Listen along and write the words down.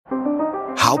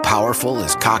How powerful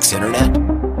is Cox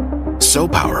Internet? So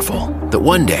powerful that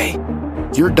one day,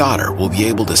 your daughter will be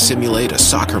able to simulate a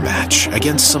soccer match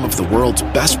against some of the world's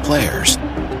best players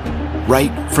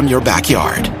right from your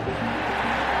backyard.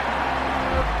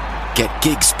 Get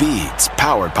gig speeds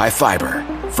powered by fiber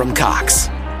from Cox.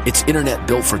 It's internet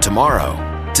built for tomorrow,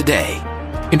 today.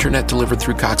 Internet delivered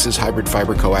through Cox's hybrid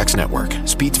fiber coax network.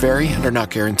 Speeds vary and are not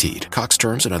guaranteed. Cox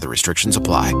terms and other restrictions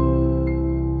apply.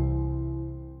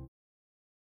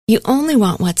 You only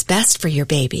want what's best for your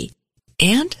baby.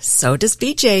 And so does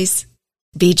BJ's.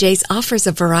 BJ's offers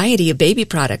a variety of baby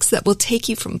products that will take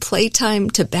you from playtime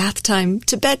to bath time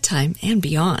to bedtime and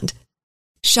beyond.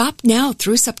 Shop now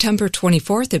through September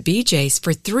 24th at BJ's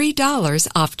for $3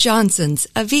 off Johnson's,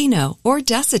 Aveeno, or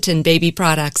Desitin baby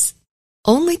products.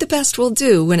 Only the best will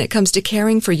do when it comes to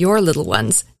caring for your little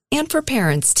ones, and for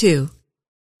parents, too.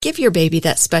 Give your baby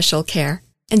that special care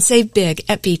and save big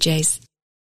at BJ's.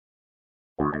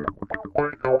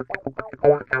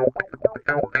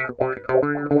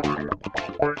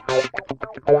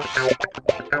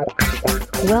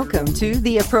 Welcome to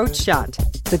The Approach Shot,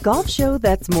 the golf show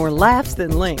that's more laughs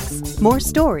than links, more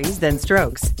stories than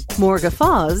strokes, more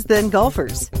guffaws than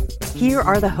golfers. Here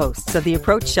are the hosts of The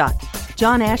Approach Shot,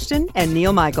 John Ashton and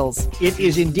Neil Michaels. It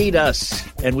is indeed us,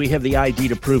 and we have the ID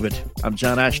to prove it. I'm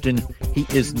John Ashton. He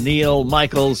is Neil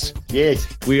Michaels. Yes.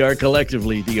 We are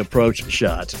collectively The Approach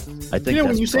Shot. I think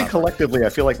when you say collectively, I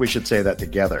feel like we should say that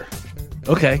together.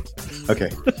 Okay.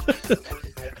 Okay.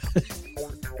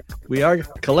 We are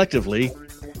collectively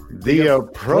The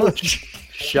Approach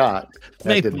Shot.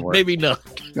 That didn't work. Maybe not.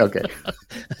 Okay.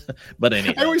 But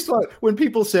anyway. I always thought when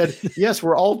people said, yes,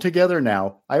 we're all together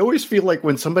now, I always feel like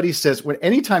when somebody says,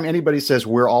 anytime anybody says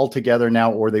we're all together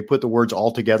now, or they put the words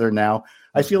all together now,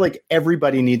 I feel like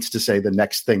everybody needs to say the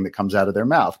next thing that comes out of their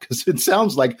mouth, because it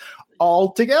sounds like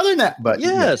all together now. But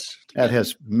yes, that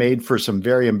has made for some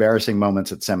very embarrassing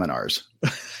moments at seminars.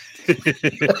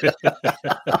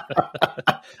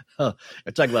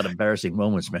 I talk about embarrassing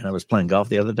moments, man. I was playing golf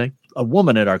the other day. A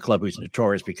woman at our club who's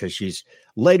notorious because she's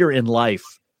later in life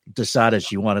decided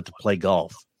she wanted to play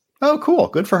golf. Oh, cool.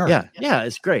 Good for her. Yeah,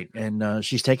 it's great. And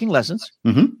she's taking lessons,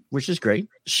 which is great.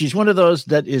 She's one of those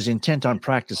that is intent on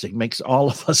practicing, makes all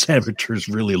of us amateurs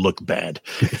really look bad.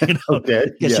 Okay.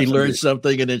 Because she learns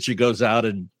something and then she goes out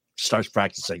and starts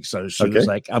practicing. So she was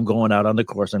like, I'm going out on the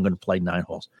course. I'm going to play 9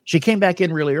 holes. She came back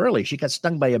in really early. She got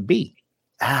stung by a bee.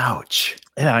 Ouch.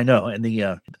 Yeah, I know. And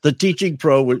the teaching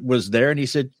pro was there and he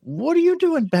said, what are you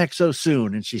doing back so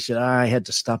soon? And she said, I had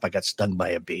to stop. I got stung by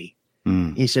a bee.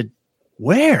 He said,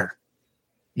 where?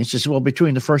 He says, well,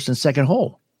 between the first and second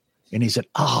hole. And he said,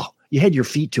 oh, you had your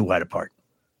feet too wide apart.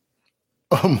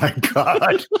 Oh my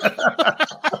God.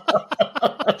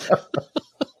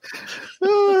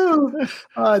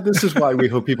 This is why we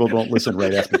hope people don't listen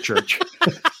right after church.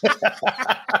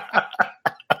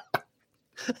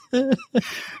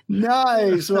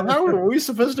 Nice. Well, how are we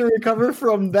supposed to recover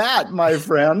from that, my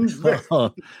friend?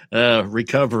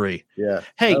 Recovery. Yeah.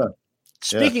 Hey,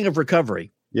 speaking of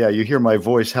recovery. Yeah, you hear my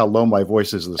voice, how low my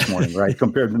voice is this morning, right?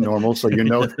 Compared to normal. So you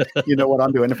know what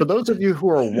I'm doing. And for those of you who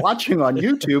are watching on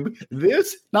YouTube,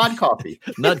 not coffee.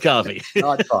 Not coffee.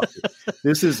 Not coffee.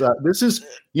 This is,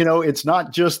 it's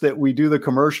not just that we do the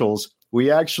commercials.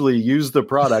 We actually use the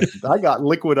product. I got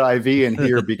Liquid IV in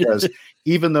here because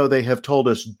even though they have told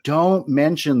us don't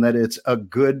mention that it's a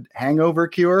good hangover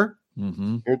cure,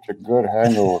 it's a good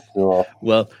hangover cure.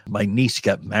 Well, my niece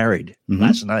got married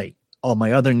last night. All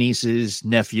my other nieces,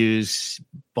 nephews,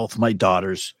 both my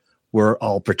daughters were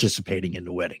all participating in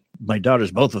the wedding. My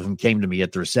daughters, both of them, came to me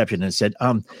at the reception and said,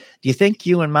 do you think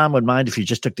you and Mom would mind if you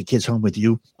just took the kids home with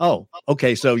you? Oh,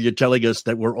 okay. So you're telling us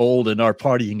that we're old and our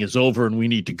partying is over and we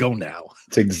need to go now.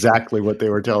 It's exactly what they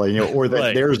were telling you, or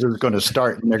that theirs is going to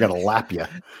start and they're going to lap you.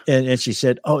 And she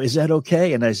said, oh, is that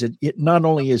okay? And I said, not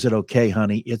only is it okay,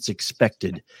 honey, it's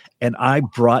expected. And I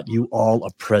brought you all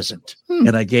a present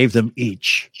and I gave them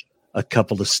each a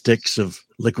couple of sticks of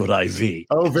Liquid IV.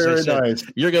 Oh, very nice.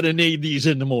 You're going to need these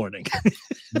in the morning.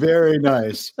 Very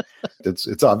nice.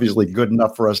 It's obviously good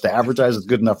enough for us to advertise. It's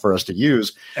good enough for us to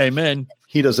use. Amen.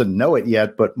 He doesn't know it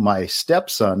yet, but my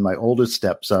oldest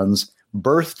stepson's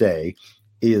birthday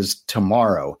is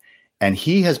tomorrow. And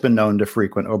he has been known to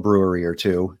frequent a brewery or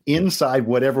two. Inside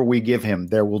whatever we give him,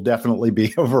 there will definitely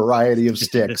be a variety of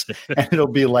sticks. And it'll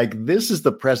be like, this is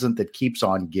the present that keeps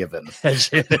on giving.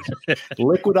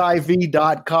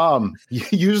 LiquidIV.com.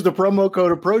 Use the promo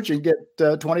code APPROACH and get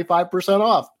 25%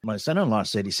 off. My son-in-law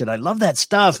said, I love that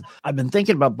stuff. I've been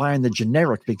thinking about buying the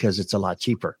generic because it's a lot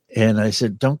cheaper. And I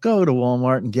said, don't go to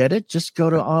Walmart and get it. Just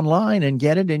go to online and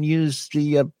get it and use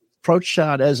the approach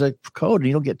shot as a code and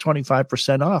you'll get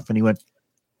 25% off. And he went,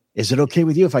 is it okay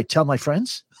with you if I tell my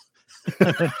friends?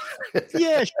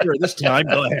 Yeah, sure. This time,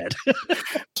 go ahead.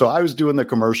 So I was doing the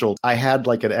commercial. I had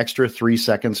like an extra 3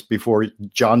 seconds before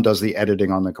John does the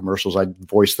editing on the commercials. I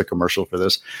voiced the commercial for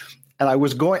this. And I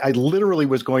literally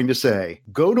was going to say,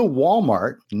 go to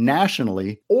Walmart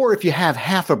nationally, or if you have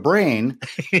half a brain,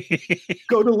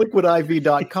 go to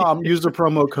liquidiv.com, use the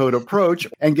promo code approach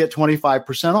and get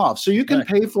 25% off. So you can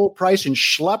pay full price and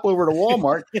schlep over to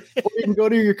Walmart, or you can go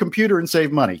to your computer and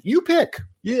save money. You pick.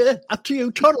 Yeah, up to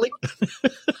you. Totally.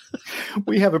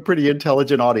 We have a pretty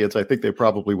intelligent audience. I think they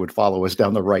probably would follow us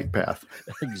down the right path.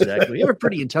 Exactly. We have a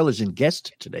pretty intelligent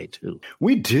guest today, too.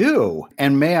 We do.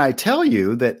 And may I tell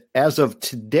you that as of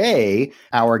today,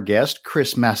 our guest,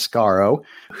 Chris Mascaro,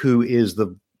 who is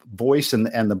the voice and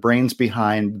the brains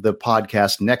behind the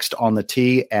podcast Next on the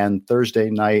Tee and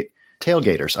Thursday Night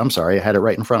Tailgaters. I'm sorry, I had it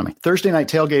right in front of me. Thursday Night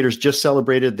Tailgaters just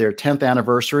celebrated their 10th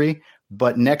anniversary.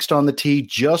 But Next on the Tee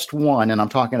just won, and I'm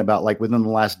talking about like within the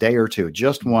last day or two,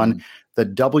 just won the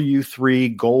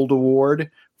W3 Gold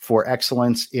Award for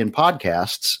excellence in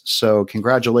podcasts. So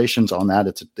congratulations on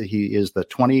that. He is the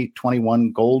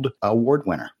 2021 Gold Award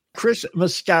winner. Chris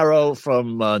Mascaro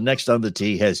from Next on the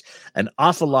Tee has an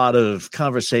awful lot of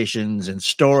conversations and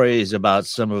stories about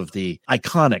some of the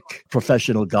iconic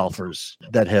professional golfers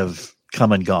that have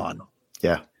come and gone.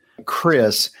 Yeah.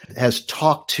 Chris has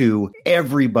talked to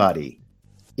everybody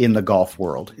in the golf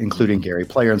world, including Gary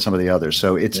Player and some of the others.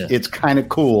 So it's kind of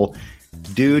cool.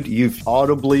 Dude, you've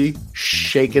audibly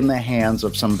shaken the hands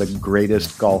of some of the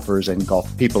greatest golfers and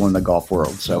golf people in the golf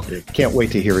world. So can't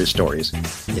wait to hear his stories.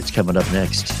 It's coming up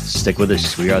next. Stick with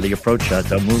us. We are the Approach Shot.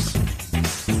 Don't move.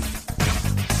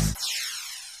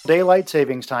 Daylight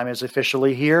savings time is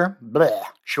officially here. Blech.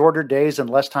 Shorter days and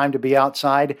less time to be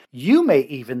outside. You may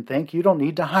even think you don't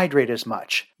need to hydrate as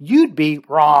much. You'd be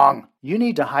wrong. You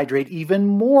need to hydrate even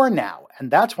more now,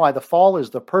 and that's why the fall is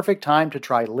the perfect time to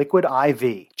try Liquid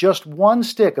IV. Just one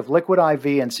stick of Liquid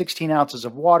IV and 16 ounces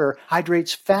of water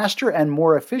hydrates faster and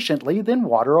more efficiently than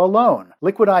water alone.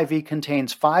 Liquid IV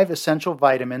contains 5 essential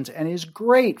vitamins and is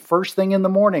great first thing in the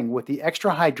morning with the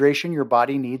extra hydration your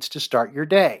body needs to start your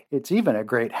day. It's even a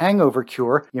great hangover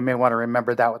cure. You may want to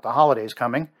remember that with the holidays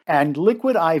coming. And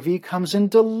Liquid IV comes in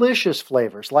delicious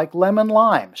flavors like lemon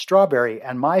lime, strawberry,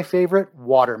 and my favorite,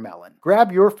 watermelon.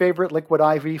 Grab your favorite Liquid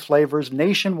IV flavors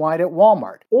nationwide at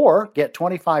Walmart, or get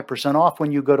 25% off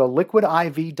when you go to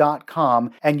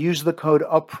liquidiv.com and use the code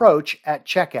APPROACH at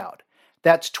checkout.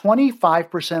 That's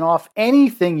 25% off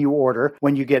anything you order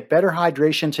when you get better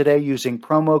hydration today using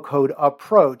promo code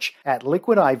APPROACH at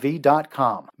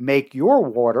liquidiv.com. Make your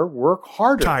water work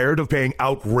harder. Tired of paying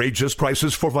outrageous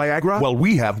prices for Viagra? Well,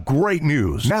 we have great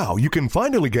news. Now you can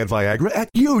finally get Viagra at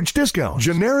huge discounts.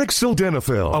 Generic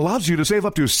sildenafil allows you to save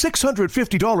up to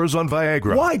 $650 on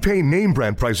Viagra. Why pay name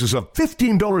brand prices of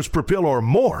 $15 per pill or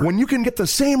more when you can get the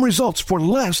same results for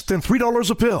less than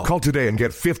 $3 a pill? Call today and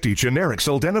get 50 generic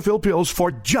sildenafil pills for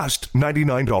just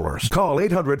 $99. Call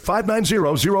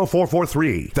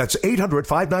 800-590-0443. That's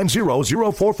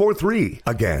 800-590-0443.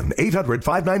 Again,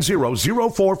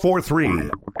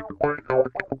 800-590-0443.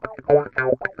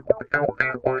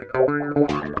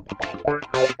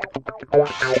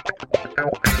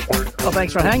 Well,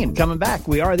 thanks for hanging. Coming back,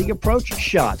 we are the Approach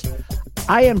Shot.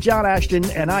 I am John Ashton,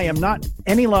 and I am not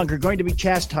any longer going to be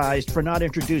chastised for not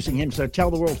introducing him. So tell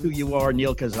the world who you are,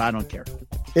 Neil, because I don't care.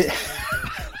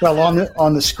 Well,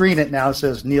 on the screen it now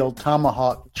says Neil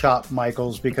Tomahawk Chop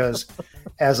Michaels, because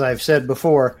as I've said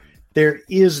before, there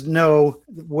is no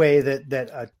way that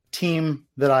a team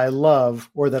that I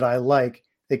love or that I like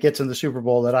that gets in the Super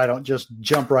Bowl that I don't just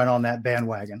jump right on that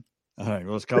bandwagon. All right,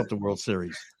 well, let's call it the World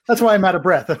Series. That's why I'm out of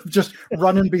breath. I'm just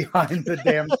running behind the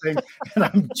damn thing, and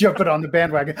I'm jumping on the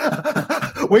bandwagon.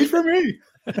 Wait for me.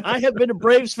 I have been a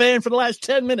Braves fan for the last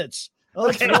 10 minutes.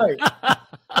 Okay. That's right.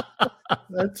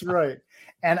 That's right.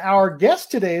 And our guest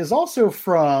today is also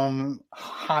from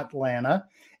Hotlanta.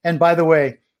 And by the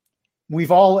way,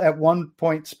 we've all at one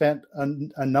point spent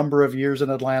a number of years in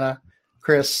Atlanta.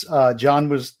 Chris, John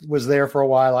was there for a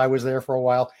while. I was there for a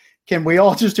while. Can we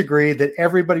all just agree that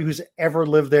everybody who's ever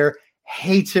lived there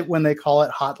hates it when they call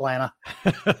it Hotlanta?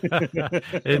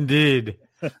 Indeed.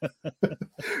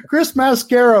 Chris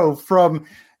Mascaro from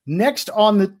Next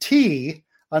on the Tee,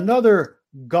 another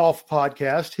golf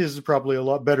podcast. His is probably a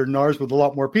lot better than ours with a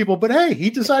lot more people, but hey, he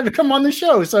decided to come on the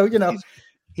show. So, you know,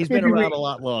 he's been around a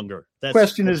lot longer.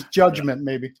 Question is judgment,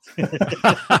 maybe.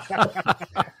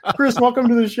 Chris, welcome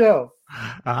to the show.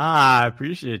 I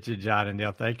appreciate you, John and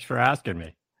Neil. Thanks for asking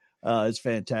me. It's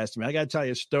fantastic. I got to tell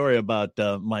you a story about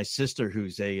my sister,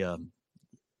 who's a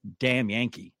damn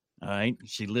Yankee. All right.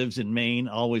 She lives in Maine,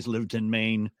 always lived in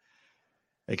Maine,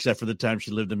 except for the time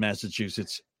she lived in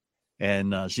Massachusetts.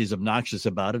 And she's obnoxious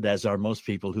about it, as are most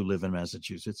people who live in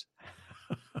Massachusetts.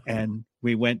 And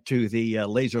we went to the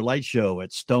laser light show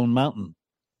at Stone Mountain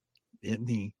in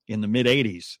the mid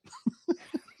 80s.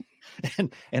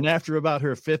 and after about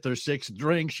her fifth or sixth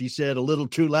drink, she said a little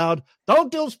too loud,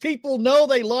 "Don't those people know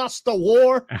they lost the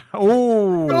war?"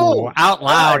 Oh, out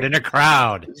loud in a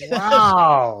crowd.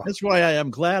 Wow. That's why I am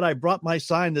glad I brought my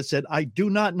sign that said, "I do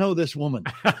not know this woman."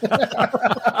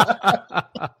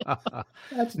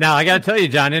 Now, I got to tell you,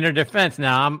 John, in her defense,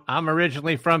 now I'm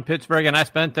originally from Pittsburgh, and I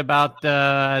spent about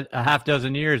a half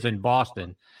dozen years in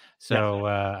Boston. So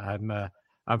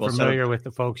I'm familiar with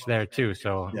the folks there too.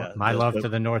 So my love to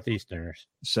the Northeasterners.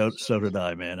 So did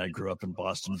I, man. I grew up in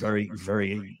Boston. Very,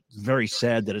 very, very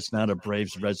sad that it's not a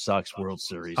Braves Red Sox World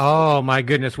Series. Oh my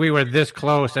goodness, we were this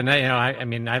close, and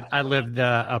I lived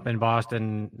up in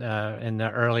Boston in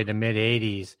the early to mid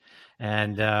 '80s,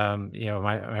 and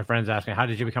my friends asked me, "How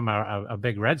did you become a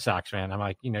big Red Sox fan?" I'm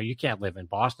like, you can't live in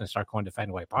Boston and start going to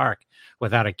Fenway Park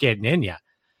without it getting in you.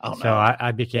 Oh, so no.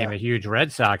 I became a huge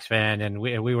Red Sox fan, and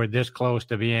we were this close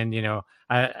to being,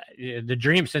 the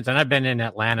dream since, and I've been in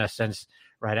Atlanta since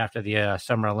right after the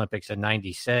Summer Olympics in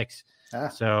 '96.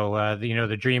 So,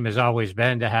 the dream has always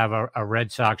been to have a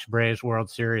Red Sox Braves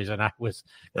World Series, and I was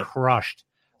crushed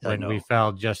when we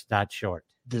fell just that short.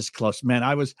 This close, man.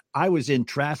 I was in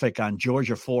traffic on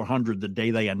Georgia 400 the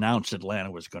day they announced Atlanta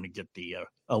was going to get the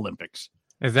Olympics.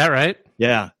 Is that right?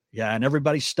 Yeah. And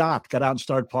everybody stopped, got out and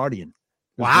started partying.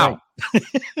 Wow.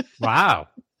 Wow.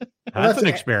 That's an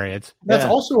experience. That's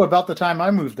also about the time I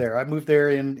moved there. I moved there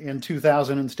in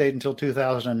 2000 and stayed until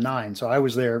 2009. So I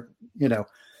was there,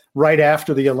 right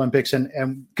after the Olympics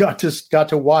and got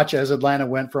to watch as Atlanta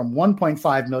went from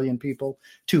 1.5 million people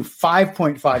to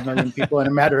 5.5 million people in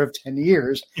a matter of 10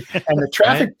 years. And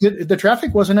the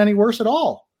traffic wasn't any worse at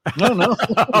all. No.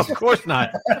 Of course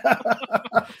not.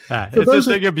 It's a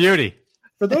thing of beauty.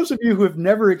 For those of you who have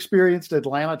never experienced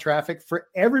Atlanta traffic, for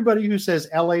everybody who says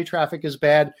LA traffic is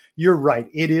bad, you're right.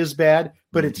 It is bad,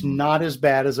 but it's not as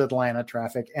bad as Atlanta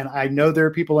traffic. And I know there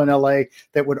are people in LA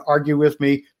that would argue with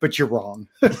me, but you're wrong.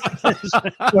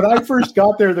 When I first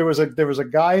got there, there was a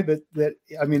guy that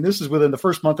this is within the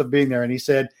first month of being there. And he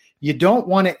said, you don't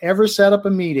want to ever set up a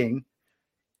meeting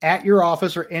at your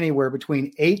office or anywhere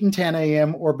between 8 and 10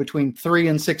 a.m. or between 3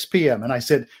 and 6 p.m. And I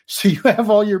said, so you have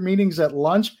all your meetings at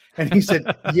lunch? And he said,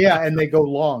 yeah, and they go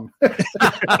long.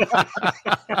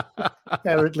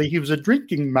 Apparently he was a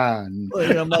drinking man.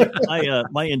 Well,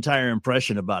 my entire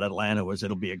impression about Atlanta was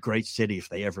it'll be a great city if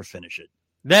they ever finish it.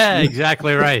 Yeah,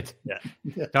 exactly right. Yeah.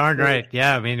 Darn right.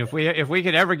 Yeah, I mean, if we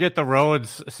could ever get the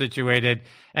roads situated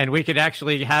and we could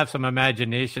actually have some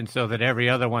imagination so that every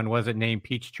other one wasn't named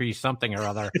Peachtree something or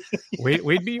other,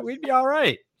 we'd be all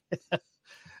right.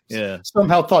 Yeah.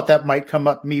 Somehow thought that might come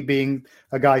up, me being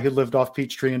a guy who lived off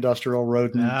Peachtree Industrial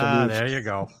Road. There you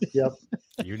go. Yep.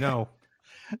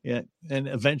 Yeah. And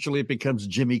eventually it becomes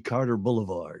Jimmy Carter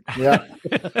Boulevard. Yeah.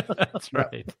 That's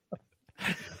right.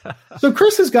 So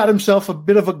Chris has got himself a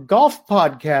bit of a golf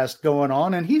podcast going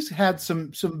on, and he's had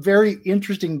some very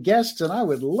interesting guests, and I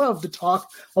would love to talk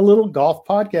a little golf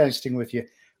podcasting with you.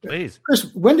 Please.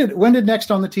 Chris, when did Next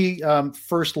on the Tee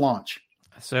first launch?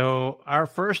 So our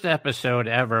first episode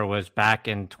ever was back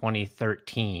in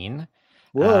 2013.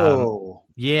 Whoa.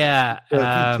 We've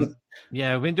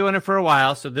been doing it for a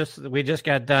while. So we just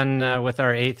got done with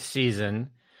our 8th season.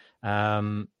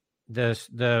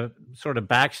 The sort of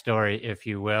backstory, if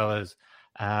you will, is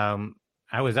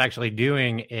I was actually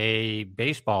doing a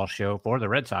baseball show for the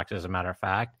Red Sox, as a matter of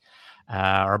fact,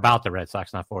 or about the Red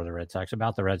Sox, not for the Red Sox,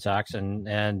 about the Red Sox, and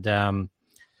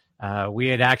we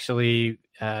had actually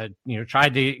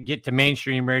tried to get to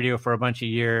mainstream radio for a bunch of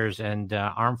years, and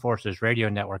Armed Forces Radio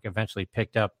Network eventually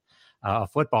picked up a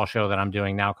football show that I'm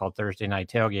doing now called Thursday Night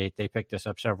Tailgate. They picked this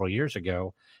up several years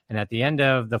ago, and at the end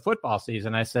of the football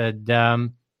season, I said,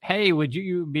 hey, would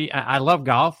you be, I love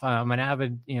golf. I'm an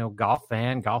avid, golf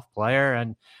fan, golf player.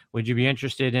 And would you be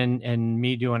interested in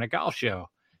me doing a golf show?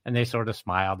 And they sort of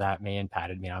smiled at me and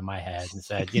patted me on my head and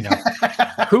said,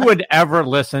 who would ever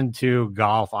listen to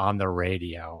golf on the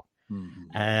radio?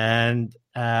 Mm-hmm. And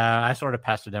I sort of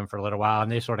pestered them for a little while,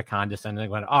 and they sort of condescended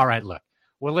and went, all right, look,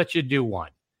 we'll let you do one.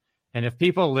 And if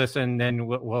people listen, then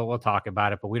we'll talk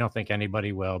about it, but we don't think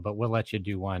anybody will, but we'll let you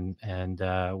do one, and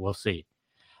we'll see.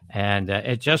 And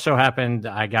it just so happened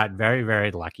I got very,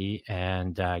 very lucky.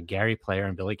 And Gary Player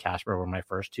and Billy Casper were my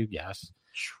first two guests.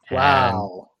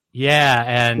 Wow.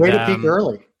 And way to peak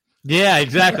early. Yeah,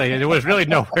 exactly. There was really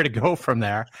nowhere to go from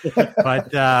there.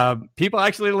 But people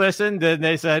actually listened, and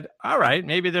they said, all right,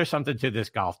 maybe there's something to this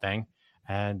golf thing.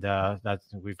 And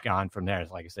we've gone from there.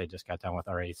 Like I say, just got done with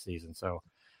our 8th season. So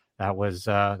that's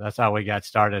how we got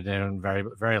started, and very,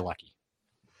 very lucky.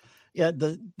 Yeah,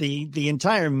 the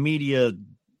entire media,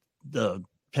 the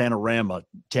panorama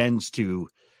tends to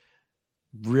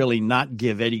really not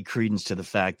give any credence to the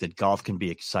fact that golf can be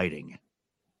exciting.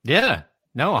 Yeah.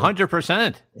 No,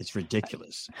 100%. It's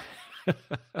ridiculous.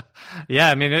 Yeah,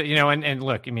 I mean, and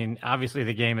look, I mean, obviously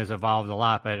the game has evolved a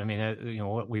lot, but I mean,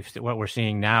 what we're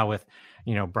seeing now with,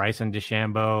 Bryson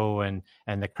DeChambeau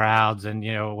and the crowds, and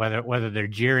whether they're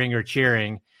jeering or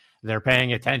cheering, they're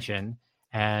paying attention.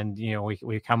 And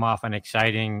we come off an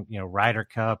exciting Ryder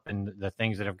Cup and the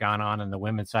things that have gone on in the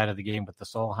women's side of the game with the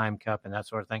Solheim Cup and that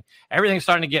sort of thing. Everything's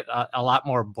starting to get a lot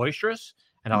more boisterous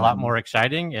and a lot more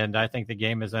exciting. And I think the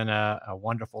game is in a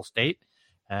wonderful state.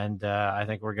 And I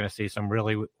think we're going to see some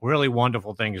really, really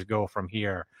wonderful things go from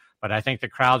here. But I think the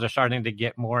crowds are starting to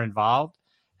get more involved.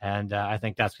 And I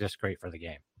think that's just great for the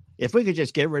game. If we could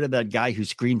just get rid of that guy who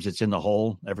screams it's in the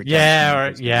hole every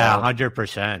time. Yeah,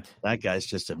 100%. That guy's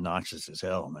just obnoxious as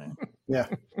hell, man. Yeah.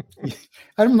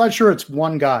 I'm not sure it's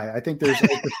one guy. I think there's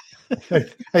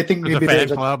maybe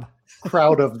there's club. A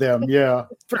crowd of them. Yeah,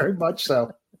 very much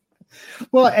so.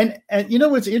 Well, and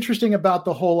what's interesting about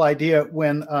the whole idea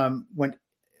when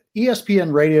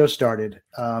ESPN Radio started,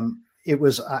 it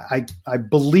was I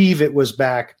believe it was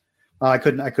back. I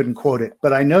couldn't quote it,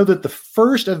 but I know that the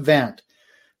first event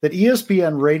that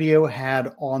ESPN Radio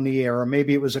had on the air, or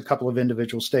maybe it was a couple of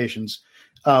individual stations,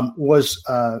 was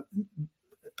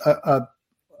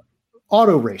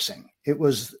auto racing. It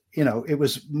was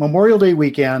Memorial Day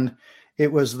weekend.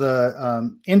 It was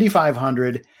the Indy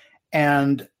 500,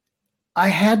 and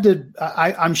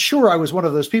I'm sure I was one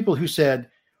of those people who said,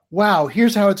 wow,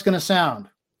 here's how it's going to sound.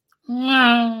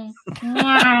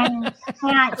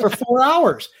 For 4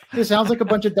 hours. It sounds like a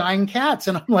bunch of dying cats.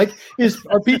 And I'm like,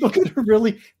 are people going to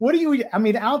really,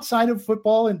 outside of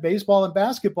football and baseball and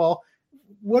basketball,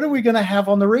 what are we going to have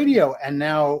on the radio? And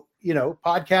now,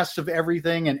 podcasts of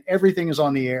everything, and everything is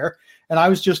on the air. And I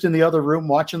was just in the other room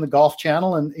watching the Golf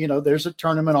Channel, and, there's a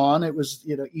tournament on. It was,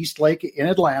 East Lake in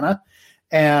Atlanta.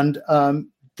 And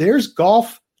there's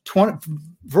golf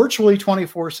virtually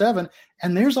 24/7.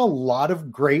 And there's a lot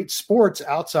of great sports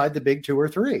outside the big 2 or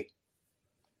 3.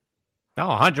 No,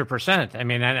 100%. I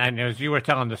mean, and as you were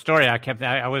telling the story,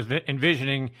 I was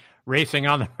envisioning racing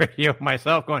on the radio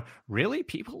myself, going, really?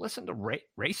 People listen to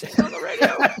racing on the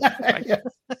radio?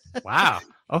 Wow.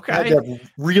 Okay.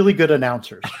 Really good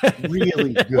announcers.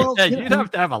 Really good. Well, you'd have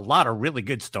to have a lot of really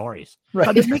good stories. Right.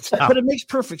 But it makes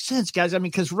perfect sense, guys. I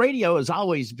mean, because radio has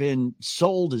always been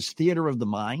sold as theater of the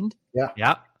mind. Yeah.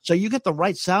 Yeah. So you get the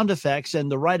right sound effects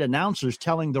and the right announcers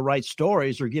telling the right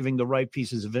stories or giving the right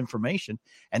pieces of information.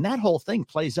 And that whole thing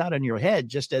plays out in your head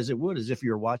just as it would as if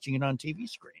you're watching it on TV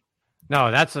screen.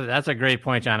 No, that's a great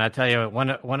point, John. I tell you,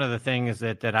 one of the things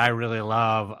that I really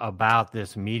love about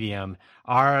this medium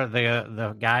are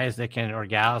the guys that can, or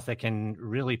gals that can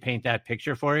really paint that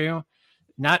picture for you,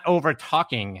 not over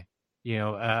talking,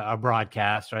 a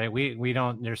broadcast, right? We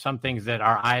don't, there's some things that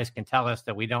our eyes can tell us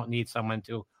that we don't need someone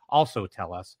to also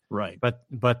tell us. Right. But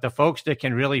the folks that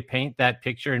can really paint that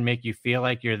picture and make you feel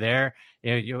like you're there,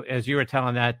 as you were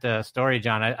telling that story,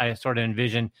 John, I sort of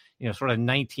envision, sort of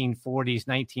 1940s,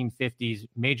 1950s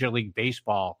Major League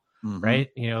Baseball, right?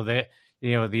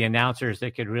 The announcers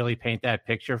that could really paint that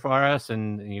picture for us,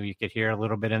 and you could hear a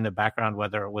little bit in the background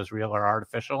whether it was real or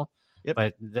artificial. Yep.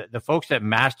 But the folks that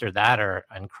master that are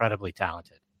incredibly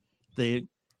talented.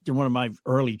 One of my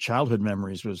early childhood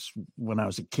memories was when I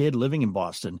was a kid living in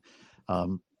Boston.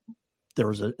 There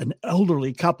was an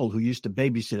elderly couple who used to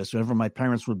babysit us. Whenever my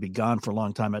parents would be gone for a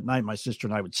long time at night, my sister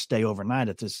and I would stay overnight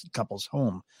at this couple's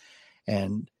home.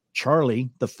 And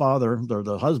Charlie, the father, or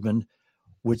the husband,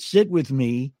 would sit with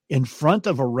me in front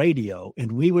of a radio,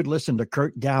 and we would listen to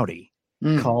Kurt Gowdy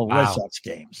call Red Sox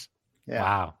games. Yeah.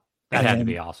 Wow. That had to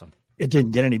be awesome. It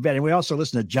didn't get any better. And we also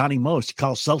listened to Johnny Most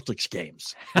call Celtics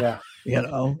games. Yeah.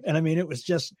 And I mean, it was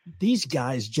just these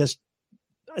guys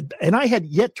and I had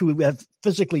yet to have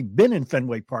physically been in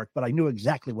Fenway Park, but I knew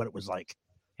exactly what it was like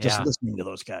just listening to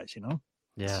those guys,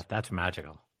 Yeah, that's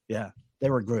magical. Yeah,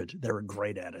 they were good. They were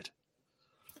great at it.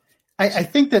 I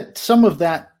think that some of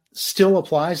that still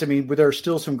applies. I mean, there are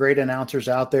still some great announcers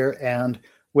out there, and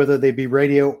whether they be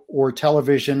radio or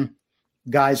television,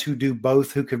 guys who do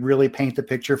both, who could really paint the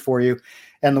picture for you.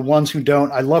 And the ones who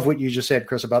don't, I love what you just said,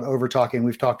 Chris, about over talking.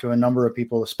 We've talked to a number of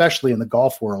people, especially in the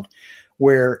golf world,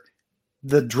 where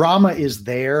the drama is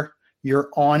there. You're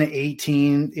on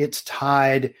 18, it's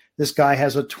tied. this guy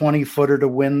has a 20-footer to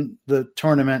win the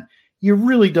tournament. You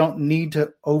really don't need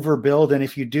to overbuild. And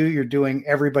if you do, you're doing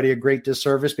everybody a great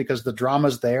disservice because the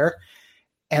drama's there.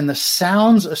 And the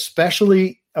sounds,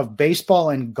 especially of baseball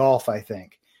and golf, I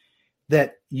think,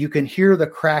 that you can hear the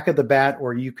crack of the bat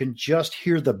or you can just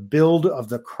hear the build of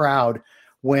the crowd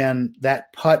when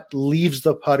that putt leaves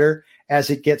the putter as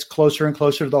it gets closer and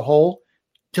closer to the hole.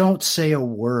 Don't say a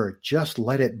word. Just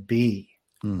let it be.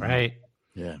 Right.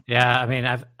 Yeah. I mean,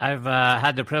 I've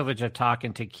had the privilege of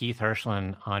talking to Keith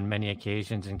Hirschland on many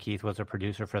occasions, and Keith was a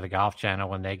producer for the Golf Channel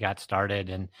when they got started.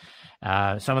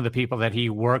 And some of the people that he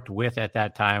worked with at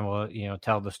that time will,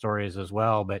 tell the stories as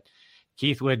well. But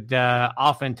Keith would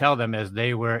often tell them as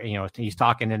they were, he's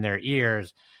talking in their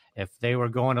ears, if they were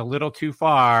going a little too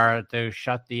far, to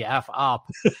shut the F up,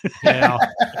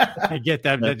 and get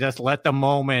them to just let the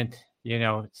moment,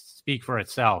 speak for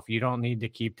itself. You don't need to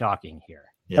keep talking here.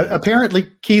 Yeah. Apparently,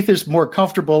 Keith is more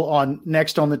comfortable on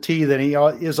next on the tee than he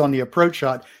is on the approach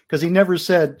shot because he never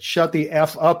said "shut the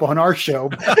F up" on our show.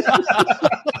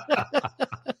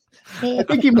 I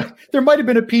think there might have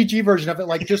been a PG version of it,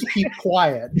 like just keep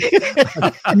quiet.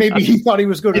 Maybe he thought he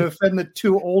was going to offend the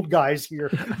two old guys here.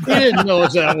 He didn't know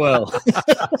us that well.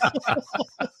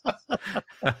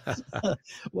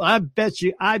 Well, I bet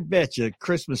you,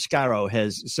 Chris Mascaro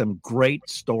has some great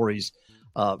stories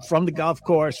from the golf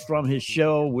course, from his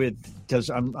show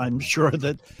because I'm sure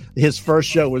that his first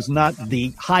show was not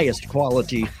the highest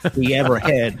quality he ever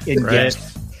had in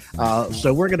guests.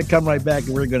 So we're going to come right back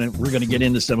and we're going to get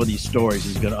into some of these stories.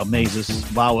 He's going to amaze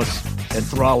us, wow us, and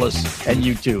thrall us, and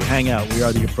you too. Hang out. We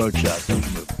are the Approach Shot.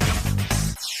 Don't move.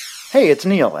 Hey, it's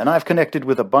Neil, and I've connected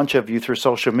with a bunch of you through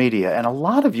social media, and a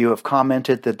lot of you have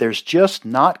commented that there's just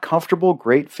not comfortable,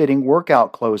 great-fitting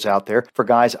workout clothes out there for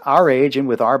guys our age and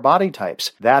with our body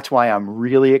types. That's why I'm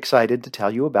really excited to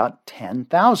tell you about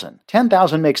 10,000.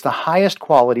 10,000 makes the highest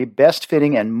quality,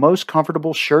 best-fitting, and most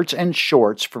comfortable shirts and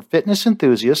shorts for fitness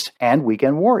enthusiasts and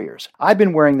weekend warriors. I've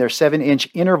been wearing their 7-inch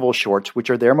interval shorts, which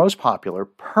are their most popular,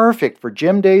 perfect for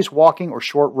gym days, walking, or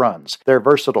short runs. Their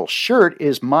versatile shirt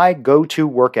is my go-to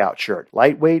workout shirt.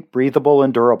 Lightweight, breathable,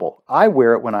 and durable. I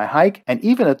wear it when I hike and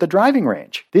even at the driving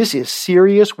range. This is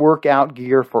serious workout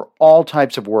gear for all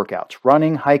types of workouts.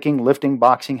 Running, hiking, lifting,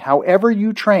 boxing, however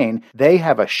you train, they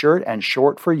have a shirt and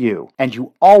short for you. And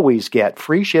you always get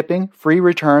free shipping, free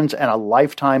returns, and a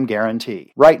lifetime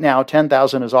guarantee. Right now,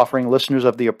 10,000 is offering listeners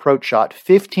of The Approach Shot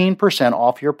 15%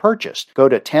 off your purchase. Go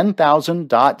to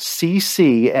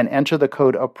 10,000.cc and enter the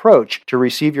code APPROACH to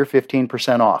receive your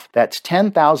 15% off. That's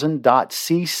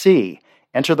 10,000.cc.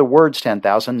 Enter the words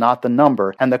 10,000, not the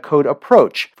number, and the code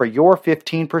APPROACH for your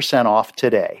 15% off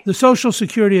today. The Social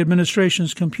Security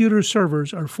Administration's computer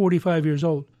servers are 45 years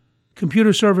old.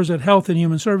 Computer servers at Health and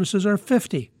Human Services are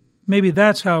 50. Maybe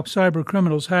that's how cyber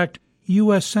criminals hacked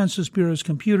U.S. Census Bureau's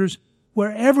computers,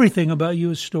 where everything about you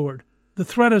is stored. The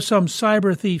threat of some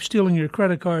cyber thief stealing your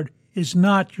credit card is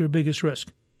not your biggest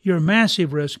risk. Your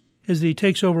massive risk is that he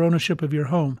takes over ownership of your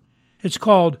home. It's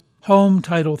called home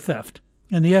title theft,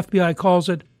 and the FBI calls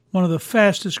it one of the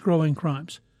fastest-growing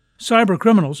crimes. Cyber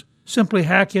criminals simply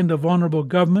hack into vulnerable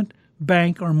government,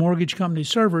 bank, or mortgage company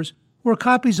servers where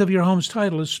copies of your home's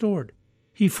title is stored.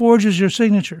 He forges your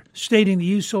signature, stating that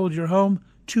you sold your home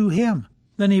to him.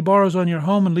 Then he borrows on your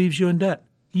home and leaves you in debt.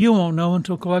 You won't know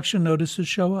until collection notices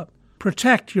show up.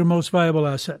 Protect your most valuable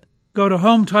asset. Go to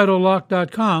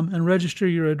HometitleLock.com and register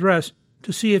your address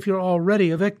to see if you're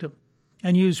already a victim.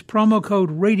 And use promo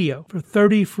code RADIO for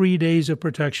 30 free days of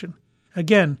protection.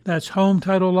 Again, that's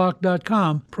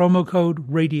HometitleLock.com, promo code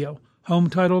RADIO.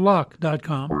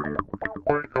 HometitleLock.com.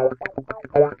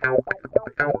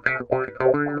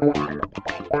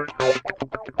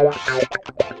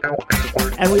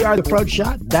 And we are the Approach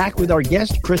Shot, back with our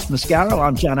guest, Chris Mascaro.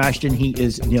 I'm John Ashton. He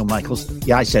is Neil Michaels.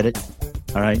 Yeah, I said it.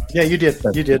 All right. Yeah, you did.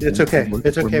 You did. It's okay.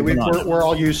 It's okay. We're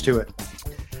all used to it.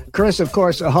 Chris, of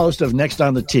course, a host of Next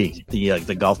on the Tee,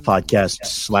 the golf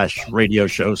podcast / radio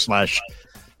show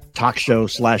 / talk show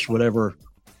 / whatever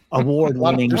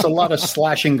award-winning. There's a lot of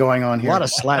slashing going on here. A lot of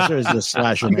slashers. The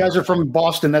slasher. You guys are from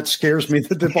Boston. That scares me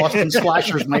that the Boston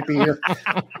slashers might be here.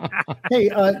 Hey,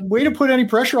 way to put any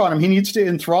pressure on him. He needs to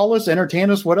enthrall us,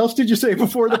 entertain us. What else did you say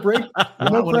before the break?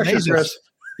 No pressure, Chris.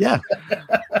 Yeah.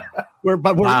 We're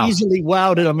easily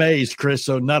wowed and amazed, Chris,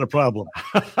 so not a problem.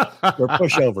 We're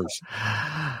pushovers.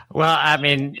 Well, I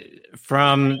mean,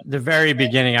 from the very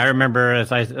beginning, I remember,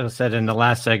 as I said in the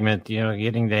last segment,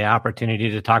 getting the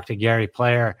opportunity to talk to Gary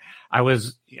Player. I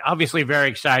was obviously very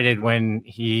excited when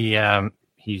he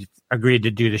he agreed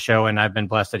to do the show, and I've been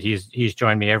blessed that he's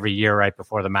joined me every year right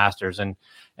before the Masters and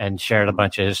shared a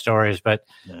bunch of his stories. But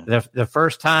the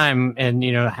first time, and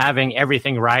having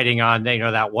everything riding on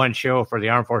that one show for the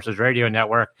Armed Forces Radio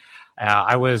Network,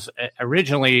 I was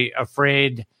originally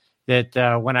afraid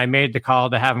that when I made the call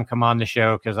to have him come on the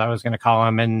show, because I was going to call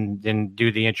him and then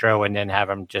do the intro and then have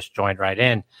him just join right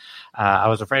in. I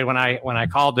was afraid when I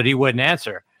called that he wouldn't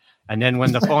answer. And then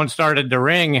when the phone started to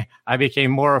ring, I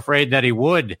became more afraid that he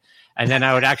would. And then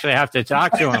I would actually have to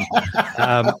talk to him.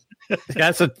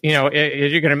 That's as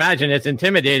you can imagine, it's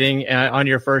intimidating on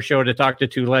your first show to talk to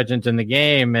two legends in the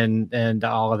game and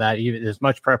all of that. Even as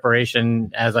much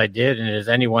preparation as I did and as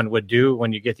anyone would do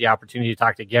when you get the opportunity to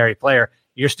talk to Gary Player,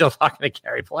 you're still talking to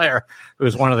Gary Player,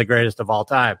 who's one of the greatest of all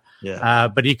time. Yeah.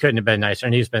 But he couldn't have been nicer.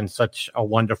 And he's been such a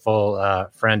wonderful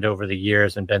friend over the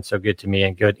years and been so good to me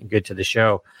and good to the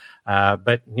show.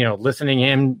 But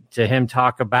listening to him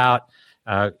talk about,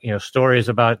 stories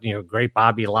about, great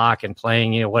Bobby Locke and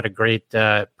playing, what a great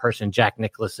person Jack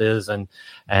Nicklaus is and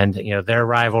their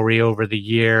rivalry over the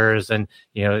years and,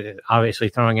 obviously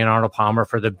throwing in Arnold Palmer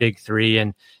for the big three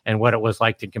and what it was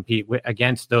like to compete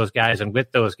against those guys and with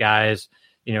those guys,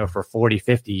 for 40,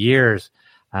 50 years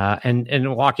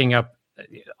and walking up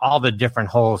all the different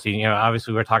holes.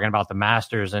 Obviously we're talking about the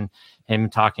Masters and him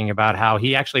talking about how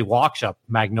he actually walks up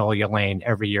Magnolia Lane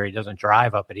every year. He doesn't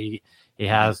drive up it. He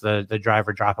has the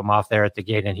driver drop him off there at the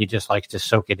gate, and he just likes to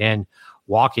soak it in,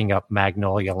 walking up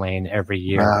Magnolia Lane every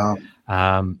year.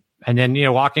 Wow. And then,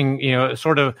 walking,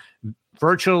 sort of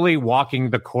virtually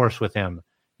walking the course with him,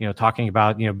 talking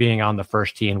about, being on the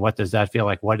first tee and what does that feel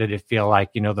like? What did it feel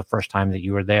like, the first time that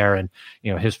you were there and,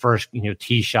 his first,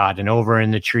 tee shot and over in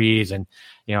the trees and,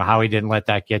 how he didn't let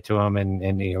that get to him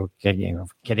and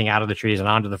getting out of the trees and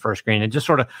onto the first green and just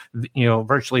sort of,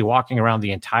 virtually walking around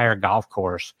the entire golf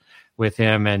course with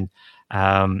him and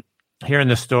hearing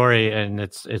the story. And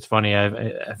it's funny.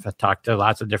 I've talked to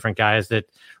lots of different guys that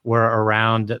were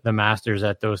around the Masters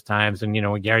at those times. And,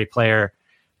 when Gary Player,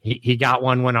 he got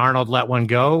one when Arnold let one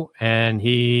go, and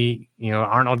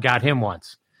Arnold got him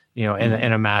once, in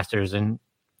a Masters. And,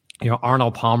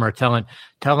 Arnold Palmer telling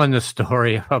the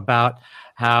story about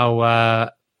how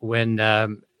when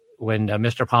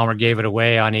Mr. Palmer gave it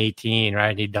away on 18,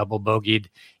 right? He double bogeyed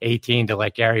 18 to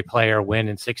let Gary Player win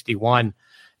in 61.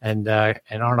 And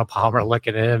Arnold Palmer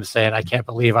looking at him saying, I can't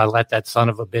believe I let that son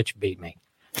of a bitch beat me.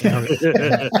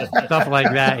 Stuff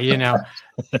like that,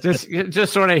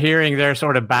 just sort of hearing their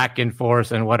sort of back and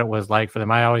forth and what it was like for them.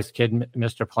 I always kid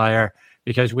Mr. Player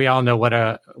because we all know what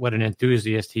an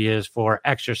enthusiast he is for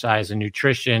exercise and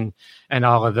nutrition and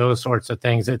all of those sorts of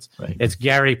things. It's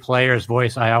Gary Player's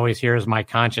voice I always hear as my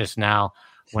conscience now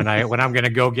when I'm going to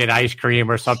go get ice cream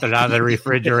or something out of the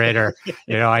refrigerator.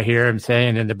 I hear him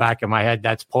saying in the back of my head,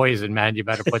 "That's poison, man. You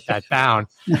better put that down."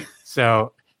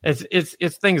 So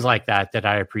it's things like that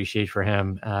I appreciate for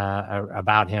him,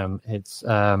 about him. It's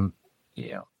other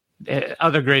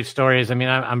great stories. I mean,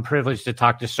 I'm privileged to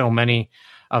talk to so many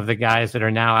of the guys that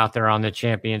are now out there on the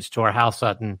Champions Tour. Hal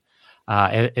Sutton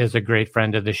is a great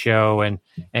friend of the show,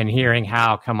 and hearing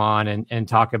Hal come on and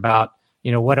talk about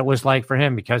what it was like for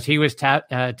him, because he was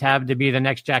tabbed to be the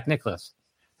next Jack Nicklaus.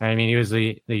 I mean, he was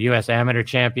the U.S. amateur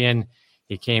champion.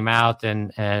 He came out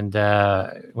and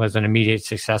was an immediate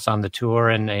success on the tour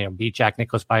and beat Jack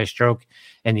Nicklaus by a stroke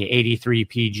in the '83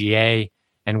 PGA.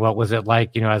 And what was it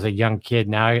like, as a young kid?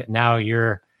 Now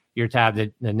you're tabbed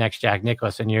the next Jack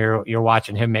Nicklaus, and you're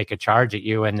watching him make a charge at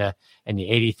you in the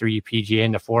 '83 PGA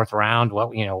in the fourth round.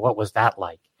 What was that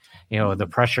like? The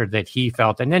pressure that he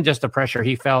felt, and then just the pressure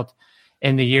he felt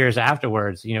in the years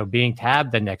afterwards. Being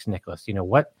tabbed the next Nicklaus.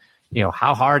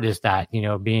 How hard is that,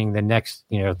 being the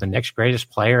next greatest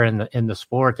player in the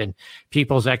sport, and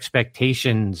people's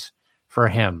expectations for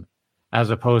him, as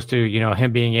opposed to,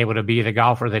 him being able to be the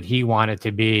golfer that he wanted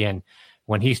to be. And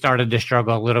when he started to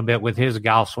struggle a little bit with his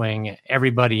golf swing,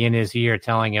 everybody in his ear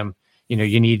telling him,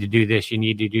 you need to do this, you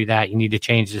need to do that, you need to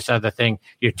change this other thing.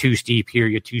 You're too steep here,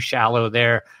 you're too shallow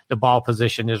there, the ball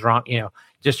position is wrong.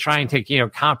 Just trying to,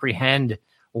 comprehend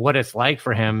what it's like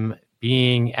for him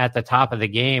being at the top of the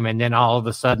game, and then all of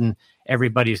a sudden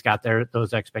everybody's got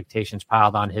those expectations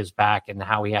piled on his back, and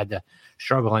how he had to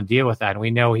struggle and deal with that. And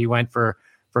we know he went for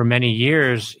many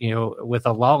years, with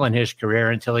a lull in his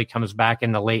career until he comes back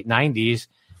in the late 90s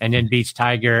and then beats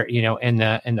Tiger, in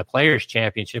the Players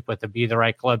Championship with the Be the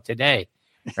Right Club Today,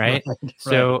 right? Right.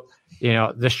 So,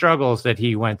 the struggles that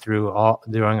he went through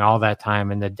during all that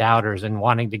time, and the doubters, and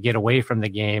wanting to get away from the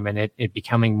game, and it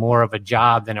becoming more of a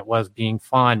job than it was being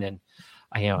fun. And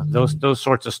those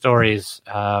sorts of stories,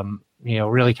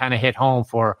 really kind of hit home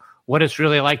for what it's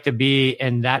really like to be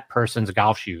in that person's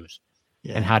golf shoes.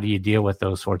 Yeah. And how do you deal with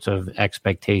those sorts of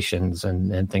expectations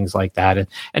and things like that?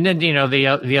 And then, you know,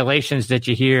 the elations that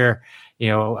you hear, you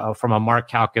know, from a Mark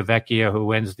Calcavecchia who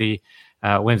wins the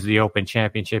Open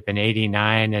Championship in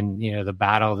 '89, and, you know, the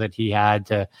battle that he had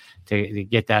to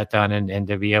get that done and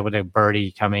to be able to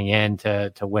birdie coming in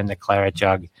to win the Claret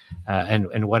Jug,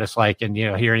 and what it's like. And, you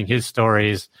know, hearing his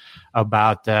stories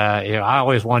about, you know, I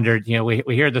always wondered, you know, we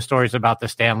hear the stories about the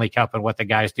Stanley Cup and what the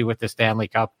guys do with the Stanley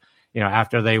Cup, you know,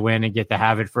 after they win and get to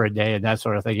have it for a day and that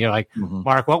sort of thing. You're like,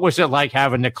 Mark, what was it like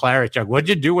having the Claret Jug? What'd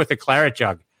you do with the Claret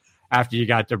Jug after you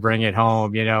got to bring it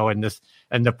home, you know, and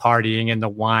the partying and the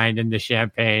wine and the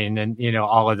champagne and, you know,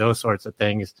 all of those sorts of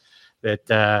things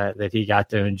that he got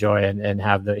to enjoy and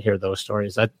hear those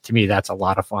stories. That, to me, that's a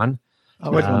lot of fun.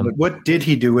 What did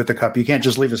he do with the cup? You can't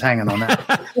just leave us hanging on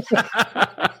that.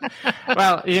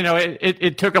 Well, you know,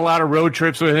 it took a lot of road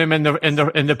trips with him in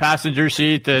the passenger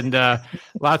seat, and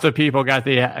lots of people got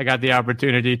the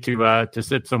opportunity to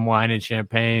sip some wine and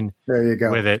champagne. There you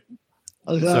go with it.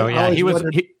 So yeah,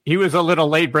 he was a little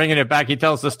late bringing it back. He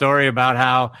tells the story about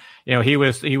how, you know, he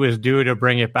was due to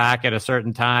bring it back at a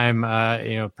certain time,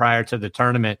 you know, prior to the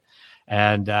tournament.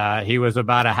 And he was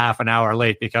about a half an hour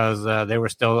late because they were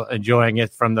still enjoying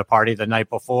it from the party the night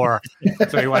before.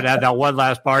 So he wanted to have that one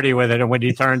last party with it. And when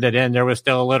he turned it in, there was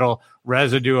still a little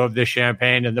residue of the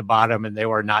champagne in the bottom, and they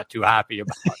were not too happy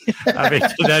about having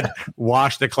to then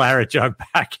wash the Claret Jug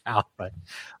back out. But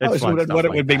it's what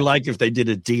it would be like if they did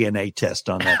a DNA test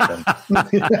on that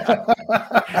thing.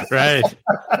 Right.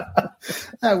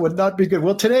 That would not be good.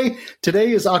 Well, today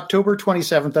is October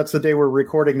 27th. That's the day we're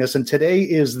recording this. And today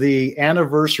is the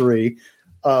anniversary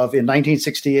of, in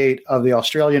 1968, of the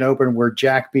Australian Open, where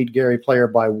Jack beat Gary Player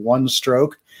by one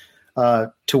stroke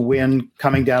to win,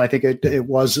 coming down. I think it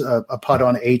was a putt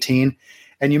on 18.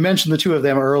 And you mentioned the two of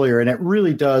them earlier, and it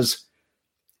really does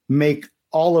make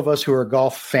all of us who are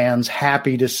golf fans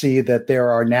happy to see that there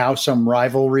are now some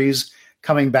rivalries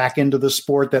coming back into the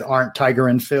sport that aren't Tiger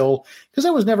and Phil, because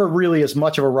that was never really as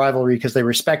much of a rivalry because they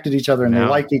respected each other and they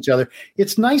liked each other.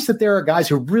 It's nice that there are guys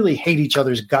who really hate each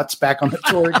other's guts back on the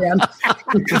tour again,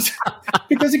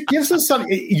 because it gives us some.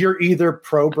 You're either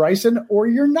pro Bryson or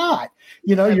you're not.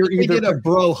 You know, you're either did a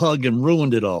bro hug and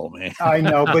ruined it all, man. I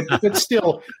know, but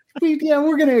still, we're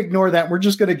going to ignore that. We're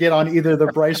just going to get on either the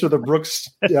Bryce or the Brooks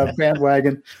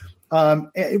bandwagon.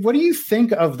 What do you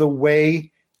think of the way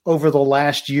over the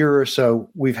last year or so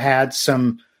we've had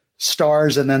some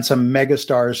stars and then some mega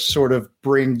stars sort of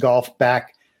bring golf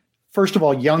back, first of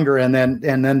all, younger, and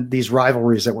then these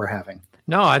rivalries that we're having?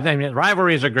 No, I mean,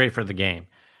 rivalries are great for the game,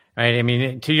 right? I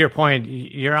mean, to your point,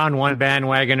 you're on one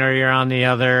bandwagon or you're on the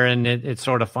other, and it's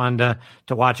sort of fun to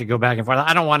watch it go back and forth.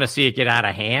 I don't want to see it get out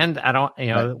of hand. I don't, you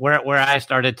know, right. where I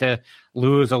started to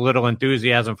lose a little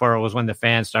enthusiasm for it was when the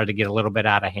fans started to get a little bit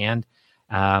out of hand.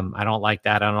 I don't like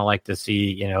that. I don't like to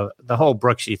see, you know, the whole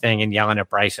Brooksy thing and yelling at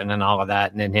Bryson and all of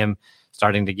that, and then him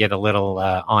starting to get a little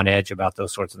on edge about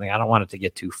those sorts of things. I don't want it to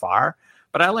get too far,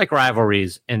 but I like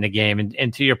rivalries in the game.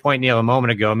 And to your point, Neil, a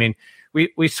moment ago, I mean,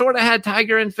 we sort of had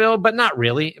Tiger and Phil, but not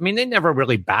really. I mean, they never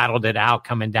really battled it out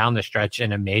coming down the stretch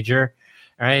in a major,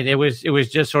 right? It was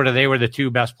just sort of, they were the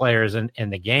two best players in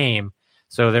the game.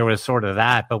 So there was sort of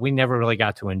that, but we never really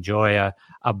got to enjoy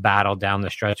a battle down the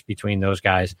stretch between those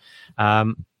guys. I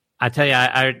tell you,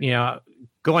 I you know,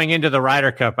 going into the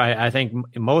Ryder Cup, I think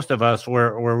most of us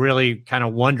were really kind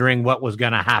of wondering what was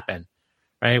going to happen,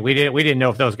 right? We didn't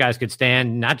know if those guys could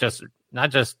stand, not just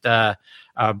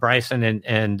Bryson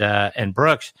and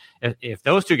Brooks, if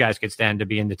those two guys could stand to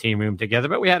be in the team room together.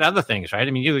 But we had other things, right?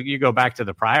 I mean, you go back to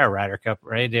the prior Ryder Cup,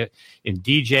 right? And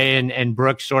DJ and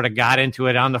Brooks sort of got into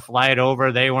it on the flight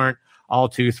over. They weren't all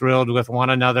too thrilled with one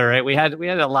another, right? We had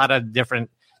a lot of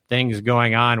different things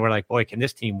going on. We're like, boy, can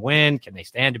this team win? Can they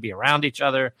stand to be around each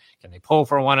other? Can they pull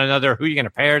for one another? Who are you going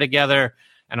to pair together?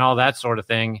 And all that sort of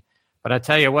thing. But I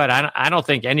tell you what, I don't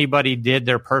think anybody did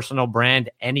their personal brand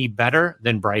any better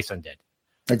than Bryson did.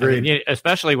 Agreed. I mean,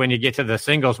 especially when you get to the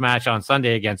singles match on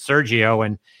Sunday against Sergio,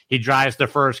 and he drives the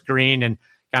first green and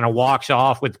kind of walks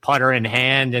off with putter in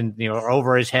hand and, you know,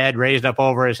 over his head, raised up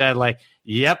over his head, like,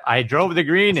 yep, I drove the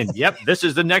green, and yep, this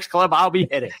is the next club I'll be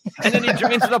hitting. And then he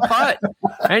drains the putt,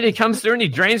 and he comes through and he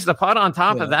drains the putt on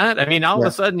top of that. I mean, all of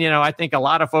a sudden, you know, I think a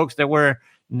lot of folks that were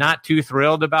not too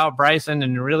thrilled about Bryson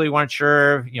and really weren't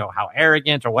sure, you know, how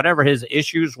arrogant or whatever his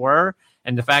issues were,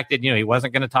 and the fact that, you know, he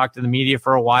wasn't going to talk to the media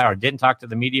for a while, or didn't talk to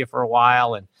the media for a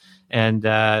while, and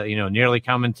you know, nearly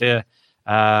coming to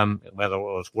whether it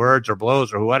was words or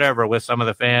blows or whatever with some of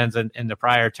the fans in the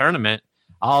prior tournament.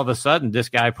 All of a sudden, this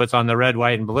guy puts on the red,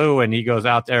 white, and blue, and he goes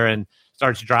out there and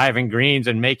starts driving greens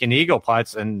and making eagle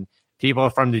putts, and people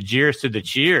from the jeers to the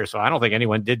cheers. So I don't think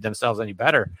anyone did themselves any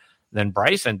better than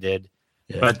Bryson did.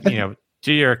 Yeah. But,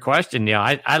 to your question, Neil,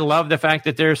 I love the fact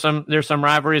that there's some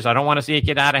rivalries. I don't want to see it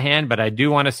get out of hand, but I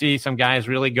do want to see some guys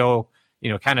really go,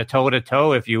 kind of toe to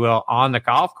toe, if you will, on the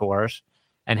golf course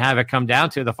and have it come down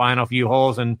to the final few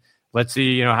holes. And let's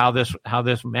see, how this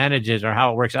manages or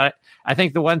how it works. I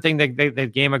think the one thing that the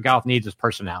game of golf needs is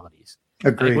personalities.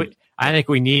 Agreed. I think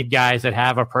we need guys that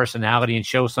have a personality and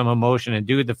show some emotion and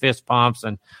do the fist pumps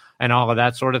and all of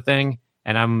that sort of thing.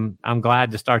 And I'm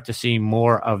glad to start to see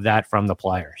more of that from the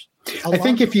players. I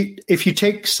think if you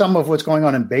take some of what's going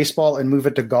on in baseball and move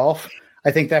it to golf,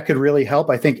 I think that could really help.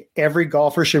 I think every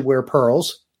golfer should wear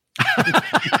pearls.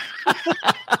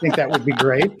 I think that would be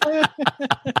great.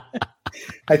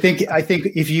 I think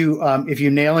if you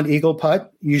nail an eagle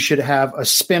putt, you should have a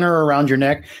spinner around your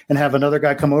neck and have another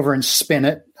guy come over and spin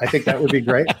it. I think that would be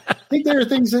great. I think there are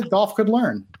things that golf could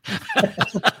learn.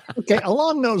 Okay,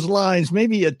 along those lines,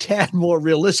 maybe a tad more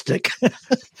realistic. I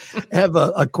have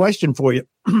a question for you.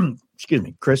 Excuse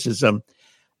me, Chris.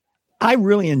 I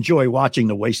really enjoy watching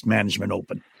the Waste Management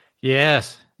Open.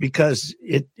 Yes, because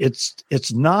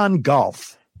it's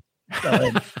non-golf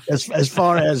as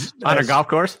far as on a golf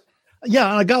course.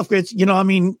 Yeah, on a golf course.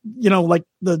 Like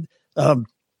the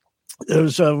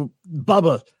there's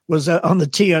Bubba was on the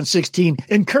tee on 16,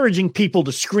 encouraging people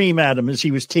to scream at him as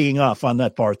he was teeing off on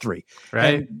that par 3.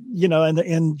 Right.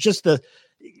 And just the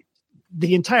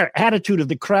entire attitude of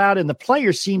the crowd and the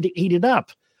players seem to eat it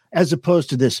up, as opposed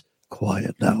to this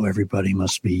quiet. Now everybody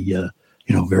must be,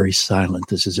 very silent.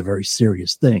 This is a very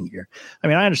serious thing here. I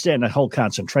mean, I understand the whole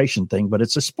concentration thing, but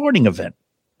it's a sporting event,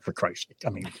 for Christ's sake. I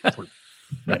mean,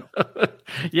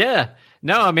 Yeah.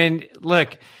 No, I mean,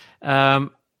 look,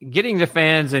 getting the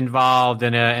fans involved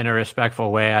in a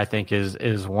respectful way, I think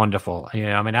is wonderful. I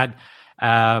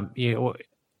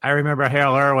remember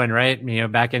Harold Irwin,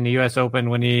 right? Back in the U.S. Open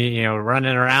when he,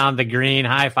 running around the green,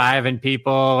 high-fiving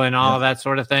people and all of that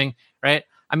sort of thing, right?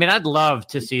 I mean, I'd love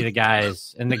to see the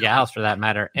guys and the gals, for that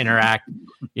matter, interact,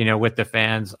 with the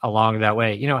fans along that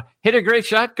way. Hit a great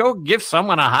shot, go give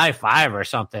someone a high five or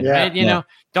something, right?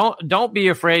 Don't be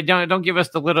afraid. Don't give us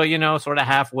the little, sort of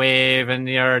half wave and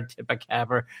or tip a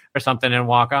cap or something and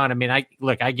walk on. I mean,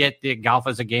 I get the golf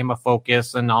as a game of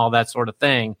focus and all that sort of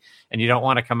thing, and you don't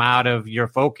want to come out of your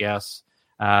focus,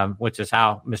 which is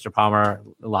how Mr. Palmer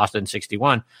lost in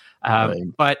 61. Right.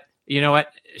 But you know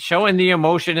what? Showing the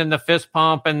emotion and the fist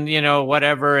pump and,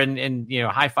 whatever, and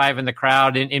high-fiving the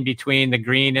crowd in between the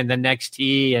green and the next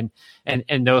tee and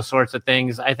those sorts of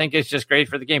things, I think it's just great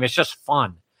for the game. It's just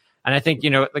fun. And I think,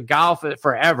 the golf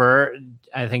forever,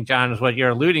 I think, John, is what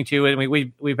you're alluding to. I mean,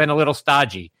 we've been a little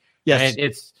stodgy.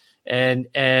 Yes. And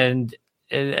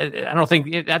I don't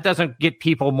think that doesn't get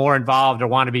people more involved or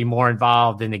want to be more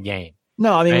involved in the game.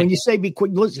 No, I mean, when you say be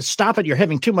quick, stop it, you're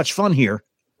having too much fun here.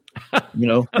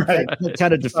 It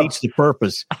kind of defeats the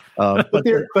purpose.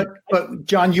 But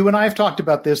John, you and I have talked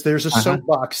about this. There's a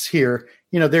soapbox here.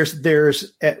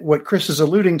 There's what Chris is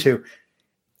alluding to.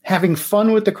 Having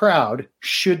fun with the crowd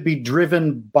should be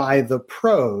driven by the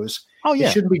pros. Oh, yeah.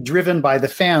 It shouldn't be driven by the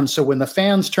fans. So when the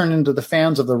fans turn into the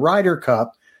fans of the Ryder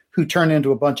Cup, who turn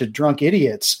into a bunch of drunk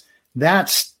idiots,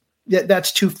 that's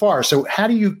too far. So how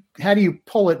do you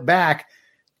pull it back?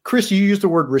 Chris, you used the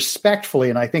word respectfully,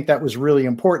 and I think that was really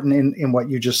important in what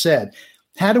you just said.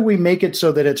 How do we make it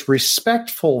so that it's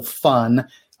respectful fun,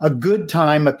 a good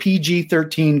time, a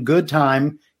PG-13 good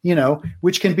time,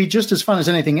 which can be just as fun as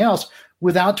anything else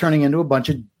without turning into a bunch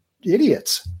of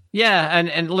idiots? Yeah,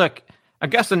 and look,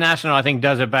 Augusta National, I think,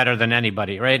 does it better than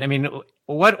anybody, right? I mean,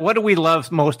 what do we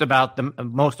love most about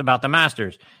the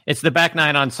Masters? It's the back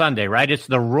nine on Sunday, right? It's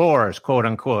the roars, quote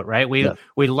unquote, right? We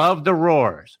love the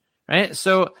roars. Right.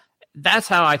 So that's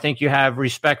how I think you have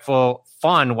respectful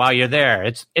fun while you're there.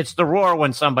 It's the roar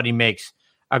when somebody makes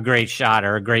a great shot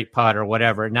or a great putt or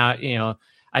whatever. Now,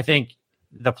 I think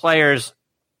the players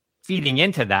feeding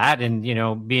into that and,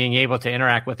 being able to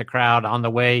interact with the crowd on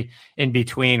the way in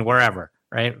between wherever,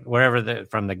 right? Wherever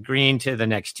from the green to the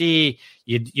next tee,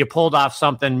 you pulled off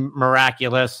something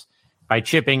miraculous by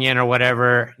chipping in or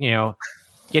whatever,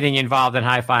 getting involved in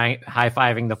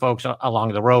high-fiving the folks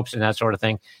along the ropes and that sort of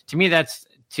thing. To me, that's,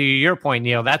 to your point,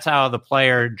 Neil, that's how the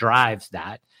player drives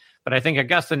that. But I think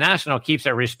Augusta National keeps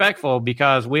it respectful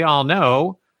because we all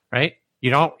know, right? You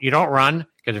don't run,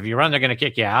 because if you run, they're going to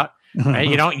kick you out. Right?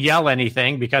 You don't yell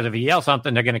anything, because if you yell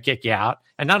something, they're going to kick you out.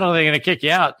 And not only are they going to kick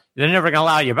you out, they're never going to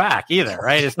allow you back either,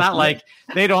 right? It's not like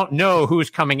they don't know who's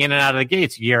coming in and out of the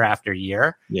gates year after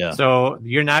year. Yeah. So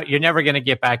you're never going to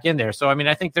get back in there. So, I mean,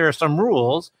 I think there are some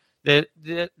rules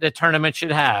the tournament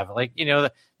should have. Like,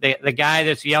 the guy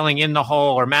that's yelling in the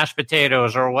hole or mashed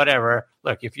potatoes or whatever.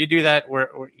 Look, if you do that,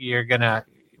 we're gonna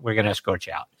escort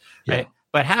you out. Right? Yeah.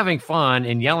 But having fun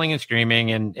and yelling and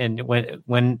screaming and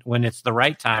when it's the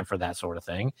right time for that sort of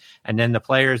thing, and then the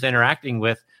players interacting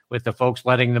with the folks,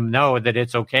 letting them know that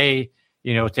it's okay,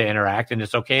 to interact, and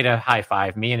it's okay to high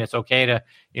five me, and it's okay to,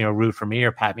 root for me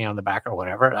or pat me on the back or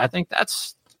whatever. I think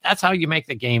that's how you make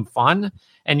the game fun,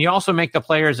 and you also make the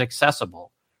players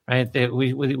accessible, right? That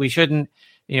we shouldn't,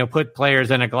 put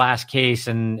players in a glass case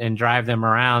and drive them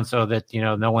around so that,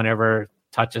 no one ever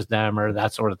touches them or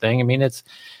that sort of thing.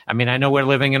 I know we're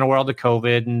living in a world of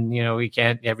COVID, and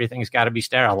everything's got to be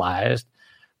sterilized,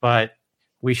 but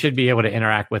we should be able to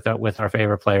interact with our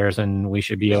favorite players, and we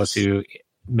should be able to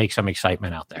make some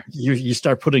excitement out there. You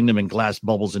start putting them in glass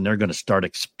bubbles, and they're going to start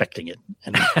expecting it.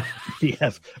 And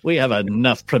we have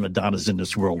enough prima donnas in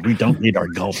this world. We don't need our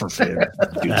golfer fans.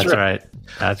 That's right.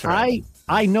 That's right.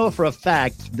 I know for a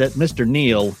fact that Mr.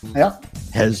 Neal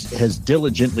has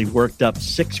diligently worked up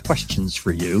 6 questions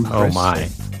for you. Oh, my.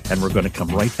 And we're going to come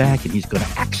right back, and he's going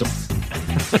to axe them.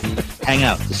 Hang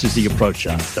out. This is the approach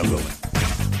shot. Don't go away.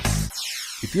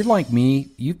 If you're like me,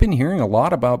 you've been hearing a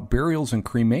lot about burials and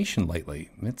cremation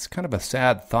lately. It's kind of a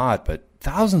sad thought, but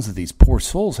thousands of these poor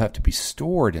souls have to be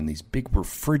stored in these big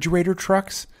refrigerator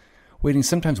trucks, waiting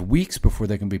sometimes weeks before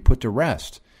they can be put to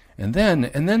rest. And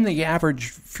then the average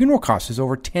funeral cost is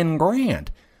over $10,000.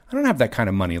 I don't have that kind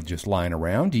of money just lying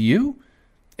around. Do you?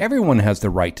 Everyone has the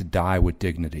right to die with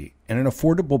dignity, and an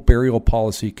affordable burial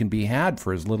policy can be had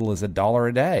for as little as $1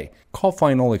 a day. Call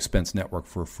Final Expense Network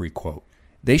for a free quote.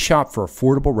 They shop for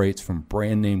affordable rates from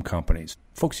brand name companies,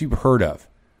 folks you've heard of.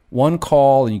 One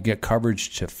call and you get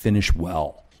coverage to finish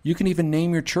well. You can even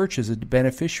name your church as a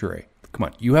beneficiary. Come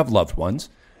on, you have loved ones.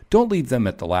 Don't leave them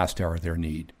at the last hour of their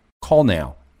need. Call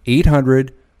now,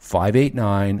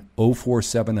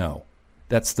 800-589-0470.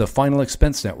 That's the Final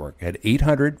Expense Network at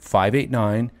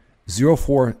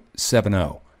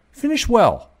 800-589-0470. Finish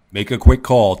well. Make a quick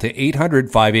call to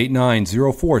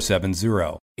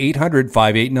 800-589-0470.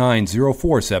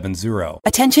 800-589-0470.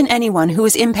 Attention anyone who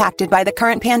is impacted by the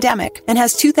current pandemic and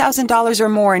has $2,000 or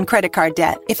more in credit card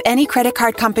debt. If any credit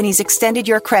card companies extended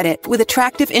your credit with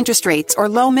attractive interest rates or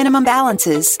low minimum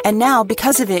balances, and now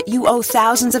because of it you owe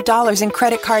thousands of dollars in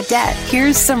credit card debt,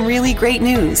 here's some really great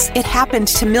news. It happened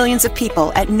to millions of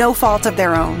people at no fault of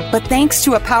their own. But thanks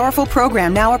to a powerful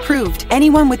program now approved,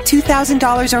 anyone with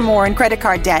 $2,000 or more in credit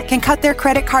card debt can cut their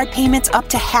credit card payments up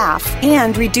to half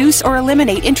and reduce or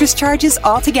eliminate interest charges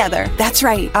altogether. That's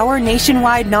right. Our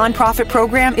nationwide nonprofit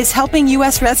program is helping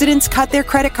U.S. residents cut their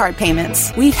credit card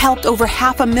payments. We've helped over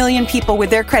 500,000 people with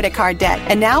their credit card debt,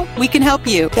 and now we can help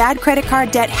you. Bad credit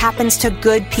card debt happens to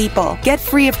good people. Get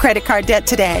free of credit card debt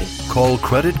today. Call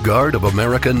Credit Guard of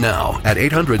America now at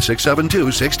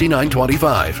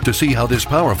 800-672-6925 to see how this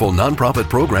powerful nonprofit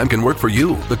program can work for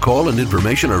you. The call and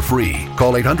information are free.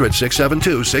 Call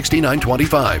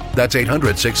 800-672-6925. That's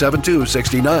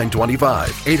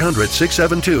 800-672-6925.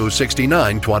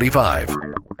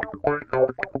 800-672-6925.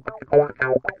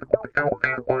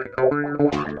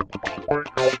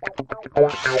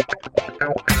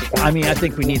 I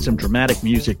think we need some dramatic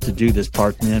music to do this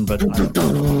part, man, but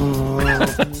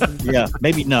yeah,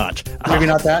 maybe not. Maybe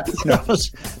not that? No.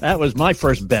 That was my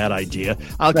first bad idea.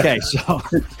 Okay, so...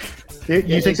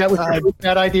 You think that was your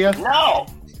bad idea? No!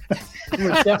 It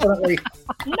was definitely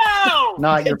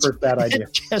not your first bad idea.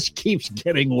 It just keeps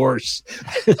getting worse.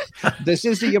 This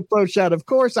is the approach shot. Of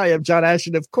course, I am John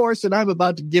Ashton, of course, and I'm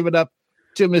about to give it up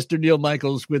to Mr. Neal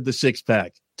Michaels with the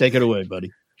 6-pack. Take it away,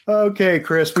 buddy. Okay,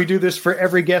 Chris, we do this for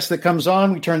every guest that comes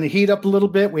on. We turn the heat up a little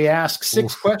bit. We ask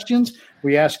 6 questions.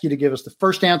 We ask you to give us the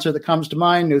first answer that comes to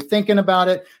mind. No thinking about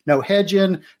it. No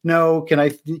hedging. No,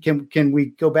 can we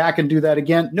go back and do that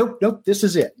again? Nope. This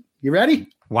is it. You ready?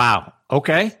 Wow.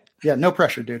 Okay. Yeah, no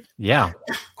pressure, dude. Yeah.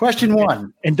 Question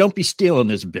 1. And don't be stealing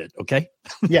this bit, okay?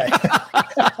 Yeah.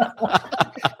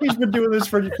 He's been doing this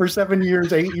for 7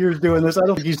 years, 8 years doing this. I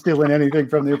don't think he's stealing anything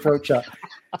from the approach shot.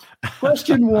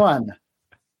 Question 1.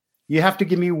 You have to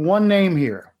give me one name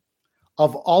here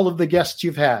of all of the guests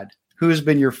you've had. Who has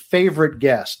been your favorite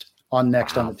guest on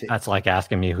Next on the Tee? That's like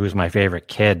asking me who's my favorite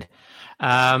kid.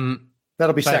 That'll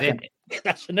be second.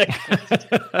 That's the next.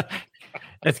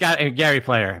 It's got Gary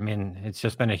Player. It's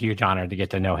just been a huge honor to get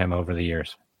to know him over the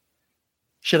years.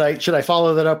 Should I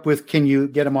follow that up with, can you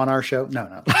get him on our show?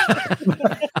 No.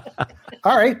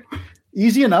 All right.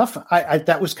 Easy enough.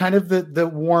 That was kind of the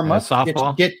warm up.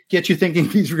 Softball. Get you thinking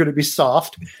these were going to be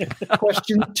soft.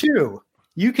 Question 2.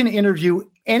 You can interview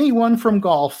anyone from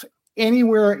golf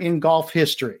anywhere in golf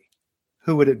history.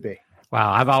 Who would it be?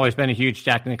 Wow, I've always been a huge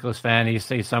Jack Nicklaus fan.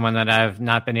 He's someone that I've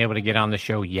not been able to get on the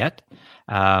show yet.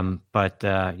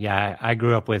 I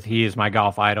grew up with, he is my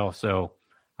golf idol, so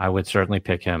I would certainly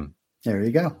pick him. There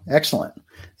you go. Excellent.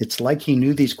 It's like he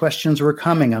knew these questions were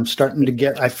coming. I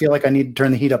feel like I need to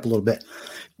turn the heat up a little bit.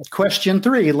 Question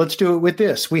 3, let's do it with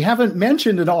this. We haven't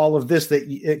mentioned in all of this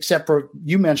except for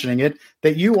you mentioning it,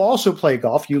 that you also play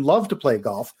golf. You love to play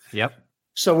golf. Yep.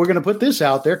 So we're going to put this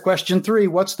out there. Question 3,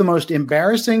 what's the most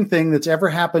embarrassing thing that's ever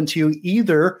happened to you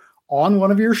either on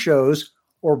one of your shows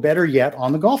or better yet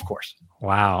on the golf course?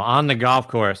 Wow. On the golf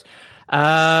course.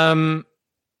 I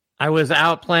was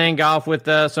out playing golf with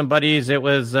some buddies. It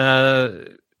was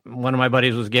one of my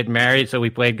buddies was getting married, so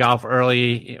we played golf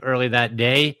early that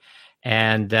day.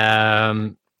 And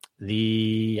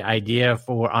the idea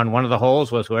on one of the holes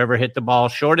was whoever hit the ball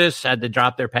shortest had to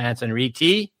drop their pants and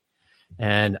re-tee.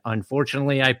 And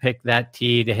unfortunately, I picked that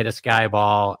tee to hit a sky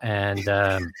ball and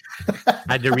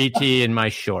had to re-tee in my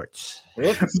shorts.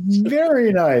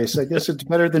 Very nice. I guess it's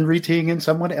better than re-teeing in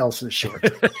someone else's shorts.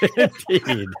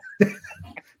 Indeed.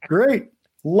 Great.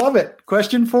 Love it.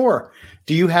 Question 4.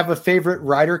 Do you have a favorite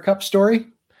Ryder Cup story?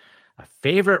 A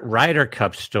favorite Ryder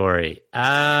Cup story?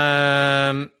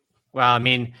 Well, I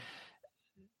mean,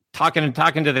 talking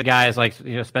to the guys, like,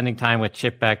 spending time with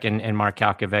Chip Beck and Mark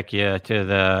Calcavecchia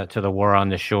to the War on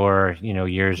the Shore,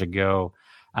 years ago.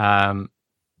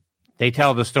 They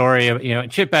tell the story of,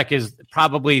 Chip Beck is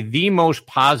probably the most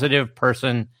positive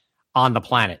person on the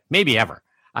planet, maybe ever.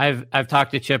 I've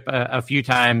talked to Chip a few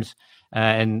times,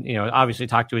 and obviously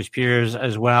talked to his peers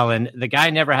as well, and the guy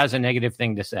never has a negative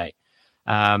thing to say.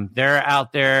 They're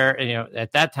out there,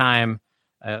 at that time,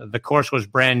 the course was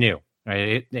brand new.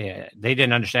 Right? They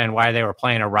didn't understand why they were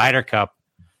playing a Ryder Cup,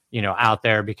 out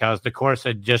there, because the course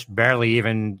had just barely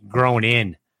even grown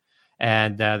in.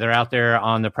 And they're out there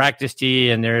on the practice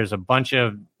tee, and there's a bunch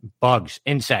of bugs,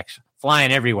 insects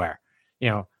flying everywhere.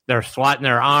 They're swatting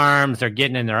their arms, they're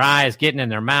getting in their eyes, getting in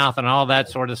their mouth, and all that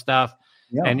sort of stuff.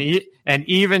 Yeah. And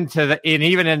even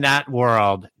in that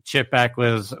world, Chip Beck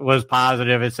was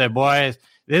positive and said, "Boys,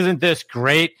 isn't this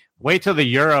great? Wait till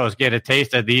the Euros get a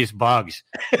taste of these bugs."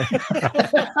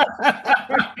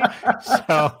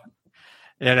 So,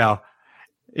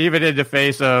 even in the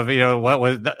face of,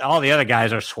 all the other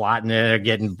guys are swatting it, they're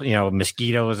getting,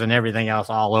 mosquitoes and everything else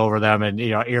all over them and,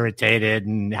 irritated.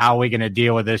 And how are we going to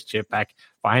deal with this? Chip Beck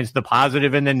finds the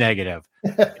positive and the negative.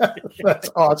 That's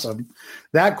awesome.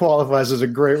 That qualifies as a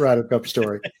great Ryder Cup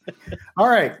story. All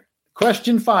right.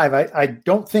 Question 5. I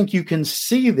don't think you can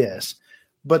see this,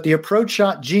 but the approach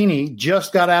shot genie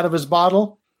just got out of his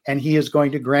bottle, and he is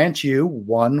going to grant you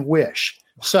one wish.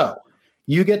 So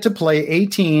you get to play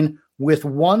 18 with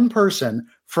one person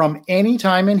from any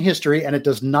time in history, and it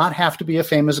does not have to be a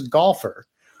famous golfer,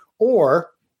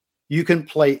 or you can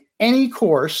play any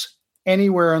course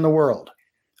anywhere in the world.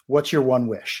 What's your one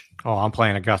wish? Oh, I'm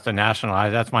playing Augusta National.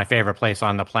 That's my favorite place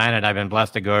on the planet. I've been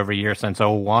blessed to go every year since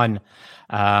 2001.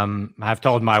 I've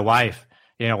told my wife,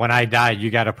 when I die,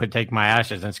 you got to take my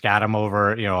ashes and scatter them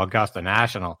over, Augusta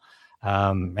National.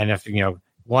 And if,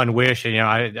 one wish,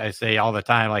 I say all the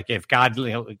time, like, if God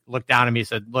looked down at me and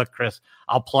said, "Look, Chris,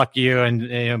 I'll pluck you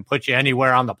and put you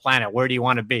anywhere on the planet. Where do you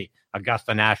want to be?"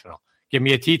 Augusta National. Give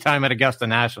me a tee time at Augusta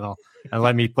National and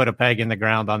let me put a peg in the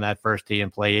ground on that first tee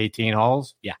and play 18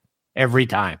 holes. Yeah, every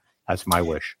time. That's my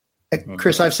wish.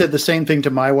 Chris, I've said the same thing to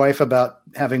my wife about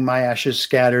having my ashes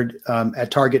scattered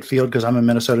at Target Field, because I'm a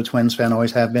Minnesota Twins fan,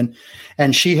 always have been.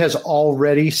 And she has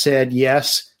already said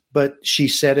yes, but she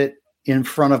said it in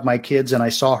front of my kids, and I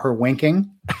saw her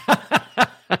winking.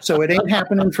 So it ain't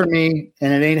happening for me,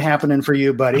 and it ain't happening for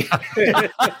you, buddy.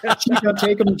 She's going to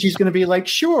take them, and she's going to be like,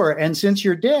 "Sure. And since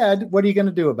you're dead, what are you going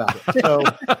to do about it?" So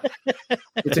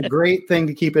it's a great thing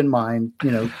to keep in mind,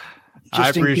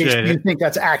 just in case you think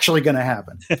that's actually going to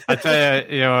happen. I'll tell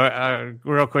you, a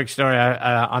real quick story.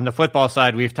 On the football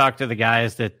side, we've talked to the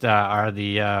guys that are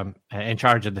the in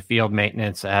charge of the field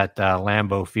maintenance at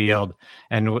Lambeau Field,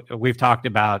 and we've talked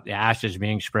about the ashes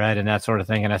being spread and that sort of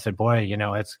thing. And I said, "Boy,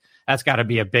 that's got to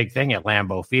be a big thing at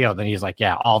Lambeau Field." And he's like,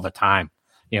 "Yeah, all the time."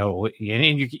 You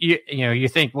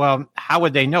think, well, how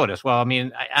would they notice? Well, I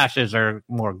mean, ashes are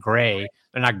more gray.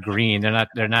 They're not green.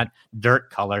 They're not dirt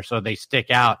color, so they stick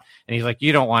out. And he's like,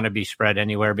 "You don't want to be spread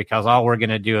anywhere, because all we're going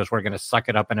to do is we're going to suck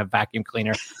it up in a vacuum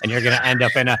cleaner, and you're going to end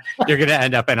up in a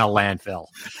landfill."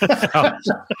 So,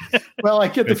 well, I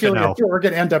get the feeling that we're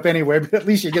going to end up anyway, but at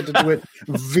least you get to do it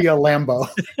via Lambeau.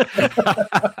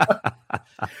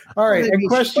 All right, and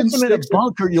question 6. In a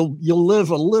bunker, you'll live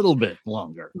a little bit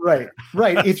longer. Right.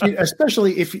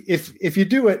 Especially if you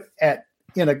do it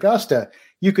in Augusta,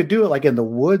 you could do it like in the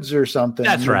woods or something.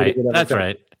 That's right.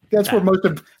 That's where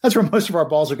most of our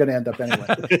balls are going to end up anyway.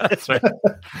 That's right.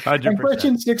 100%. And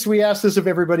question 6, we ask this of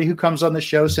everybody who comes on the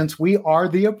show, since we are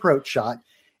the Approach Shot.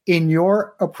 In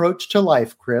your approach to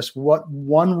life, Chris, what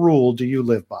one rule do you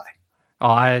live by?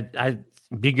 Oh, I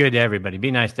be good to everybody.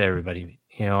 Be nice to everybody.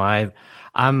 You know,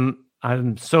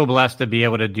 I'm so blessed to be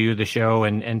able to do the show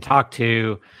and talk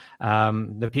to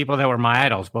the people that were my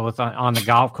idols, both on the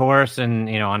golf course and,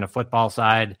 you know, on the football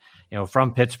side. You know,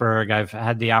 from Pittsburgh, I've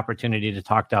had the opportunity to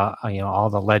talk to, you know, all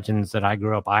the legends that I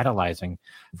grew up idolizing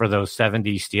for those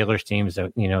 70 Steelers teams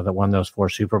that, you know, that won those 4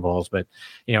 Super Bowls. But,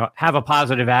 you know, have a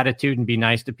positive attitude and be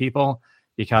nice to people,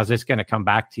 because it's going to come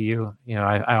back to you. You know,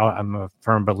 I'm a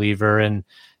firm believer in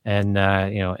you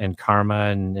know, in karma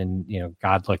and, you know,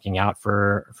 God looking out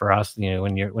for us. You know,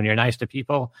 when you're nice to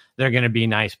people, they're going to be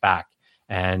nice back.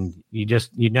 And you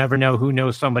never know who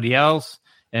knows somebody else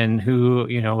and who,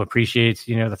 you know, appreciates,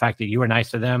 you know, the fact that you were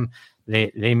nice to them.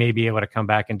 They may be able to come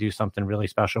back and do something really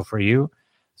special for you.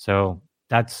 So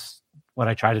that's what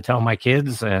I try to tell my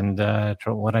kids and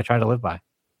what I try to live by.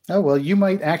 Oh, well, you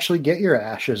might actually get your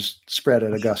ashes spread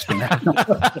at Augusta now.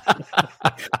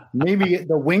 Maybe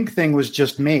the wink thing was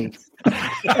just me.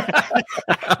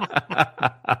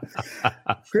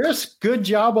 Chris, good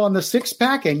job on the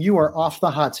 6-pack, and you are off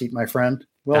the hot seat, my friend.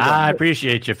 Well done. I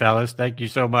appreciate you, fellas. Thank you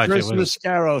so much. Chris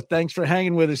Mascaro, thanks for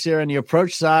hanging with us here on the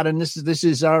Approach Side. And this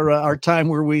is our time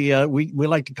where we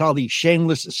like to call the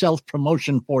shameless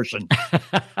self-promotion portion.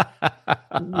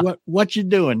 What you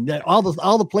doing? All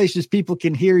the places people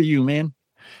can hear you, man.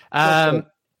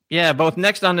 Yeah, both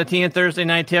Next on the Tee and Thursday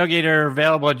Night Tailgate are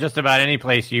available at just about any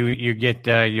place you get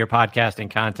your podcasting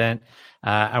content.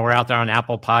 We're out there on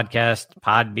Apple Podcast,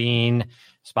 Podbean,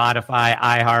 Spotify,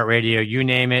 iHeartRadio, you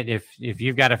name it. If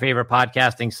you've got a favorite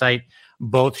podcasting site,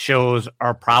 both shows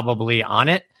are probably on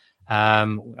it.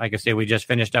 Like I say, we just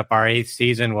finished up our 8th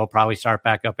season. We'll probably start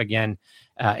back up again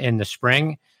in the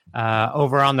spring.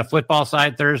 Over on the football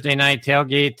side, Thursday Night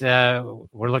Tailgate,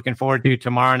 we're looking forward to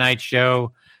tomorrow night's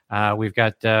show. We've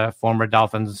got former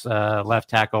Dolphins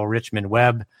left tackle Richmond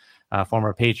Webb,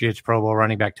 former Patriots Pro Bowl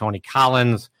running back Tony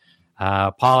Collins,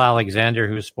 Paul Alexander,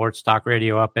 who's sports talk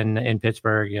radio up in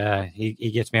Pittsburgh.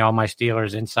 He gets me all my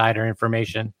Steelers insider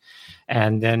information.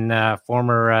 And then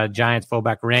former Giants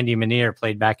fullback Randy Manier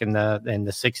played back in the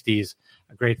 60s.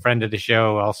 A great friend of the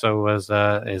show, also was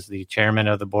is the chairman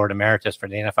of the board emeritus for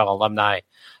the NFL Alumni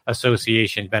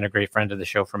Association. Been a great friend of the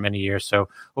show for many years. So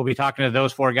we'll be talking to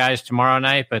those 4 guys tomorrow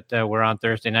night, but we're on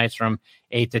Thursday nights from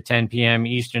 8 to 10 p.m.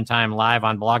 Eastern time live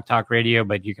on Blog Talk Radio.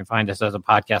 But you can find us as a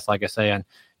podcast, like I say, on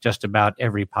just about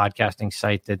every podcasting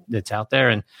site that's out there.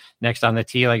 And Next on the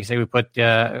Tee, like I say, we put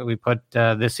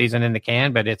this season in the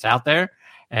can, but it's out there,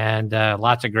 and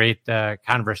lots of great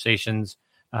conversations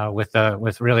with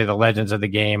really the legends of the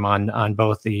game on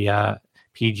both the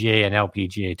PGA and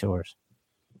LPGA tours.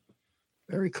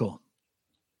 Very cool.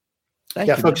 Thank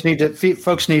you. Folks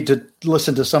need to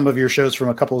listen to some of your shows from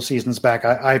a couple of seasons back.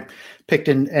 I picked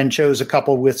and chose a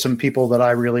couple with some people that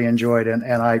I really enjoyed, and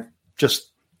I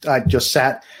just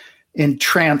sat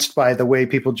entranced by the way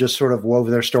people just sort of wove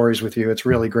their stories with you. It's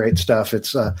really great stuff.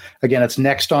 It's again, it's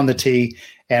Next on the Tee,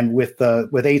 and with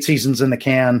 8 seasons in the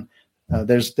can,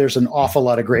 there's an awful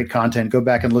lot of great content. Go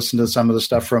back and listen to some of the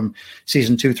stuff from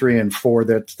season 2, 3, and 4.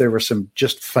 That there were some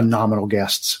just phenomenal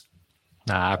guests.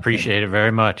 I appreciate it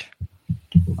very much.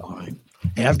 All right.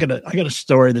 Hey, I got a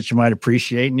story that you might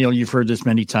appreciate. Neil, you've heard this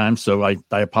many times, so I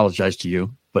apologize to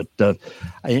you. But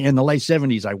in the late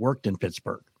 70s, I worked in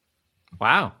Pittsburgh.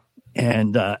 Wow.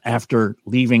 And after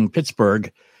leaving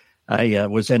Pittsburgh, I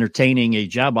was entertaining a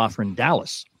job offer in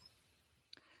Dallas.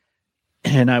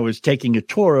 And I was taking a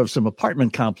tour of some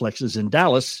apartment complexes in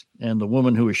Dallas. And the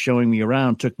woman who was showing me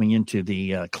around took me into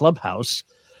the clubhouse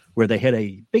where they had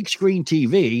a big screen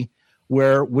TV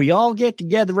where we all get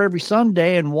together every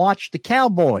Sunday and watch the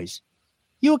Cowboys.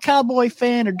 You a Cowboy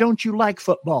fan, or don't you like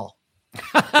football?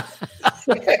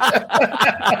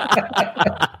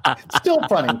 Still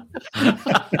funny.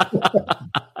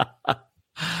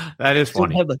 That is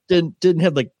funny. Didn't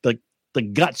have the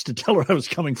guts to tell her I was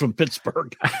coming from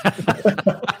Pittsburgh.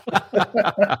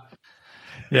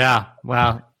 Yeah.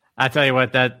 Well, I tell you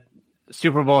what, that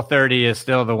Super Bowl 30 is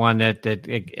still the one that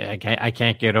I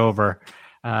can't get over.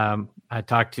 I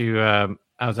talked to,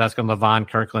 I was asking Levon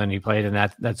Kirkland, he played in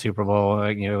that Super Bowl,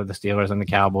 with the Steelers and the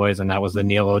Cowboys, and that was the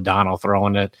Neil O'Donnell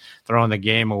throwing the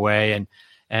game away.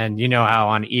 And you know how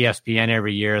on ESPN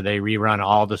every year they rerun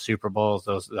all the Super Bowls,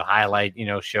 the highlight,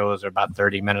 shows are about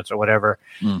 30 minutes or whatever.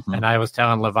 Mm-hmm. And I was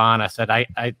telling Levon, I said,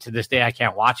 I to this day, I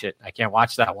can't watch it. I can't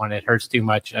watch that one. It hurts too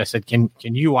much. I said, can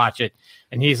you watch it?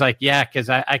 And he's like, yeah, because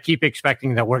I keep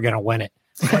expecting that we're going to win it.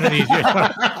 One of these years,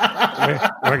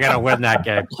 we're going to win that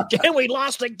game. And we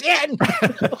lost again.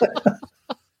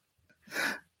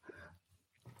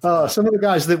 Some of the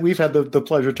guys that we've had the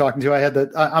pleasure of talking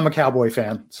to, I'm a Cowboy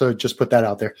fan, so just put that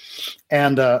out there.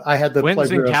 And I had the Twins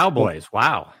pleasure and Cowboys.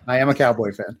 Wow. I am a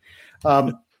Cowboy fan.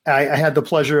 I had the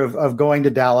pleasure of going to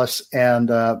Dallas and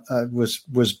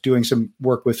was doing some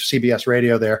work with CBS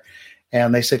Radio there.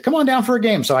 And they said, come on down for a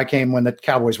game. So I came when the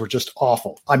Cowboys were just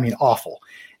awful. I mean, awful.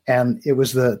 And it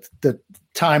was the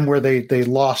time where they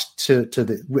lost to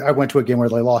I went to a game where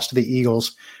they lost to the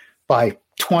Eagles by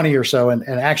 20 or so. And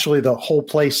actually the whole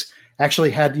place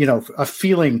actually had, a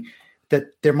feeling that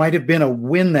there might have been a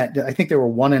win that I think they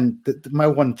were might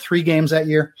have won 3 games that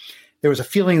year. There was a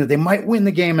feeling that they might win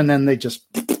the game and then they just,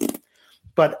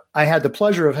 but I had the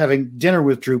pleasure of having dinner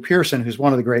with Drew Pearson, who's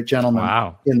one of the great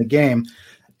gentlemen in the game.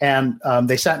 And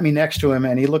they sat me next to him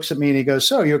and he looks at me and he goes,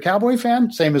 so you a Cowboy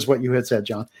fan? Same as what you had said,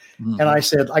 John. Mm-hmm. And I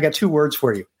said, I got 2 words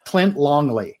for you. Clint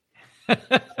Longley.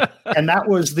 And that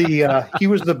was he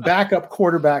was the backup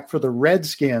quarterback for the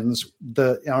Redskins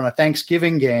on a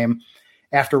Thanksgiving game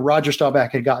after Roger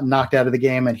Staubach had gotten knocked out of the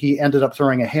game. And he ended up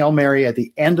throwing a Hail Mary at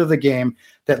the end of the game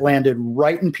that landed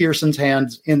right in Pearson's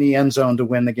hands in the end zone to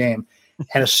win the game.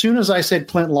 And as soon as I said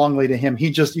Clint Longley to him,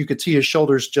 you could see his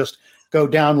shoulders just go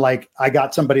down like, I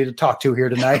got somebody to talk to here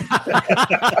tonight.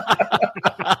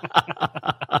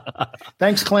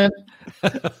 Thanks, Clint.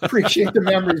 Appreciate the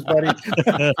memories, buddy.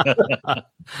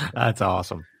 That's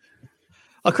awesome.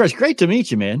 Of course, great to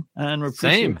meet you, man. And we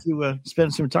appreciate you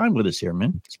spending some time with us here,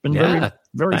 man. It's been very,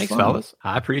 very thanks, fun. Fellas.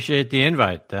 I appreciate the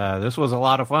invite. This was a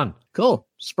lot of fun. Cool.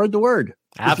 Spread the word.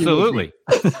 Absolutely.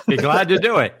 Be glad to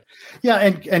do it. Yeah.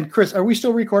 And Chris, are we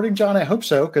still recording, John? I hope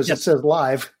so, because it says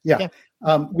live. Yeah.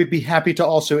 We'd be happy to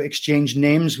also exchange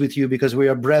names with you because we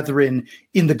are brethren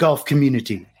in the golf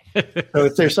community. So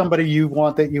if there's somebody you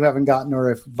want that you haven't gotten, or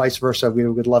if vice versa, we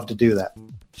would love to do that.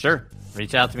 Sure.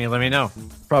 Reach out to me. Let me know.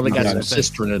 Probably got some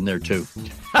sister in there too.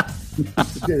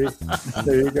 There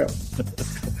you go.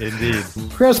 Indeed.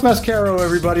 Chris Mascaro,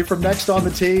 everybody, from Next on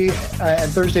the Tee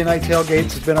and Thursday Night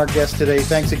Tailgates has been our guest today.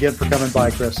 Thanks again for coming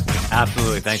by, Chris.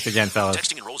 Absolutely. Thanks again, fellas.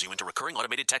 Texting enrolls you into recurring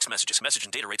automated text messages. Message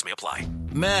and data rates may apply.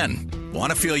 Men,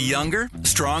 want to feel younger,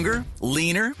 stronger,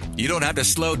 leaner? You don't have to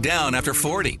slow down after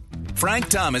 40. Frank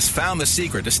Thomas found the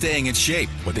secret to staying in shape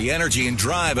with the energy and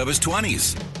drive of his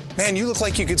 20s. Man, you look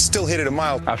like you could still hit it a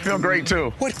mile. I feel great,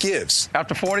 too. What gives?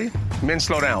 After 40, men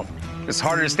slow down. It's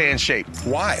harder to stay in shape.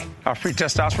 Why? Our free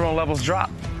testosterone levels drop.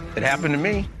 It happened to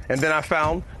me, and then I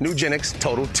found Nugenix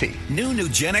Total T. New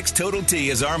Nugenix Total T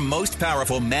is our most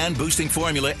powerful man-boosting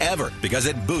formula ever because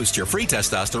it boosts your free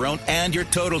testosterone and your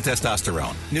total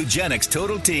testosterone. Nugenix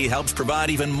Total T helps provide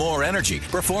even more energy,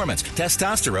 performance,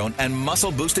 testosterone, and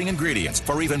muscle-boosting ingredients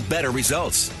for even better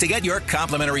results. To get your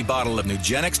complimentary bottle of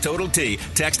Nugenix Total T,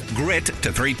 text GRIT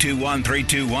to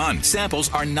 321321.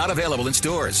 Samples are not available in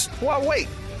stores. Well, wait.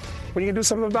 When you can do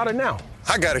something about it now?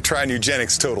 I got to try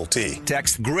Nugenix Total T.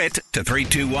 Text GRIT to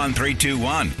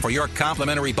 321321 for your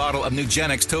complimentary bottle of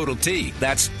Nugenix Total T.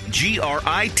 That's GRIT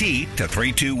to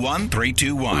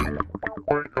 321321.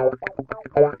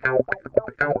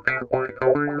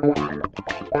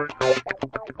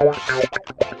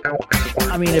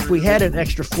 I mean, if we had an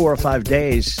extra 4 or 5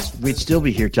 days, we'd still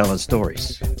be here telling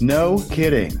stories. No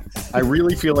kidding. I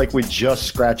really feel like we just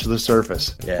scratched the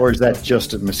surface. Yeah. Or is that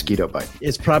just a mosquito bite?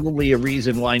 It's probably a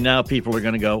reason why now people are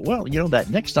going to go, well, that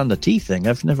Next on the Tee thing,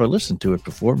 I've never listened to it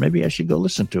before. Maybe I should go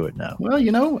listen to it now. Well,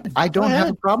 I don't have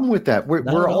a problem with that.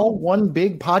 We're all one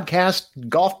big golf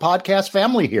podcast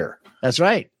family here. That's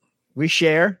right. We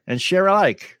share and share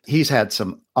alike. He's had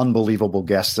some unbelievable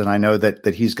guests, and I know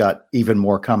that he's got even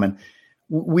more coming.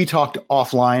 We talked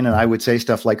offline, and I would say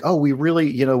stuff like, oh, we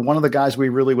really, one of the guys we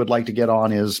really would like to get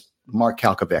on is Mark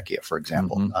Calcavecchia, for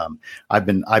example. Mm-hmm. I've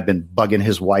been bugging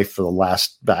his wife for the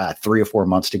last 3 or 4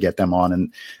 months to get them on,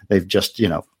 and they've just,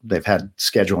 they've had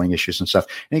scheduling issues and stuff.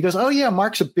 And he goes, oh yeah,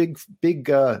 Mark's a big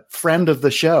friend of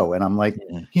the show. And I'm like,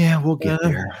 yeah, we'll get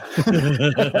there.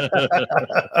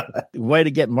 The way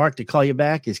to get Mark to call you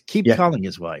back is keep calling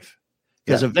his wife,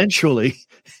 because eventually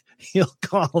he'll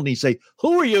call and he say,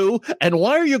 who are you? And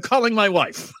why are you calling my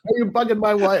wife? Are you bugging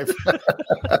my wife?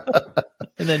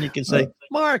 And then you can say,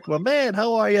 Mark, well, man,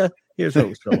 how are you? Here's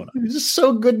what's going on. It's just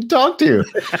so good to talk to you.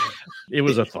 It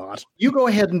was a thought. You go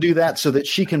ahead and do that so that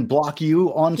she can block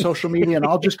you on social media, and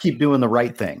I'll just keep doing the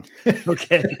right thing.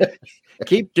 Okay.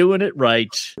 Keep doing it right.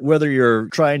 Whether you're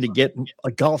trying to get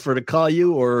a golfer to call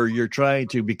you, or you're trying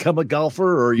to become a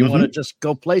golfer, or you want to just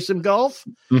go play some golf,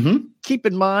 keep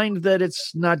in mind that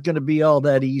it's not going to be all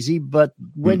that easy. But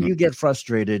when you get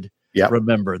frustrated, Yep.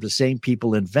 Remember, the same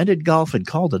people invented golf and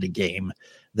called it a game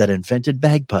that invented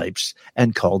bagpipes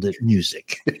and called it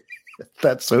music.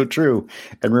 That's so true.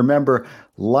 And remember,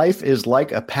 life is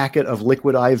like a packet of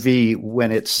liquid IV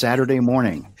when it's Saturday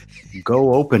morning.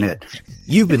 Go open it.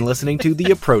 You've been listening to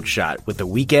The Approach Shot with the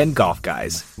Weekend Golf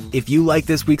Guys. If you like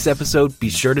this week's episode, be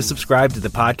sure to subscribe to the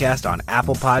podcast on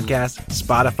Apple Podcasts,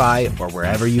 Spotify, or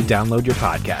wherever you download your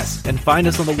podcasts. And find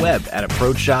us on the web at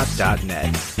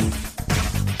approachshot.net.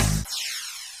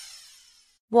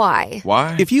 Why?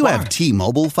 Why? If you have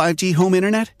T-Mobile 5G home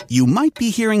internet, you might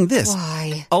be hearing this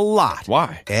Why? a lot.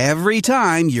 Why? Every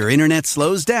time your internet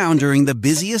slows down during the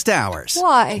busiest hours.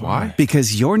 Why? Why?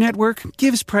 Because your network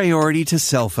gives priority to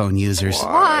cell phone users.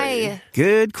 Why?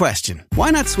 Good question.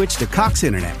 Why not switch to Cox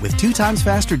Internet with 2 times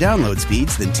faster download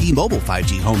speeds than T-Mobile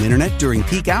 5G home internet during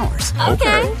peak hours?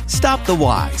 Okay. Stop the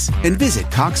whys and visit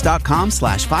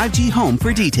cox.com/5G home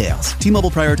for details.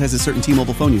 T-Mobile prioritizes certain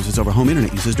T-Mobile phone users over home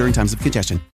internet users during times of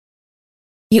congestion.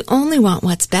 You only want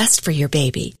what's best for your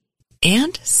baby.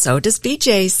 And so does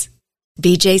BJ's.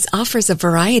 BJ's offers a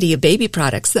variety of baby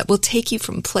products that will take you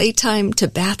from playtime to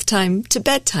bath time to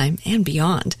bedtime and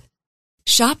beyond.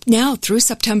 Shop now through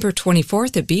September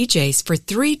 24th at BJ's for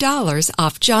 $3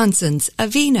 off Johnson's,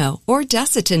 Aveeno, or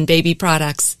Desitin baby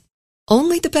products.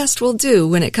 Only the best will do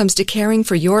when it comes to caring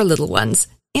for your little ones,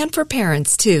 and for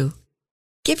parents too.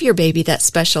 Give your baby that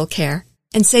special care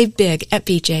and save big at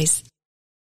BJ's.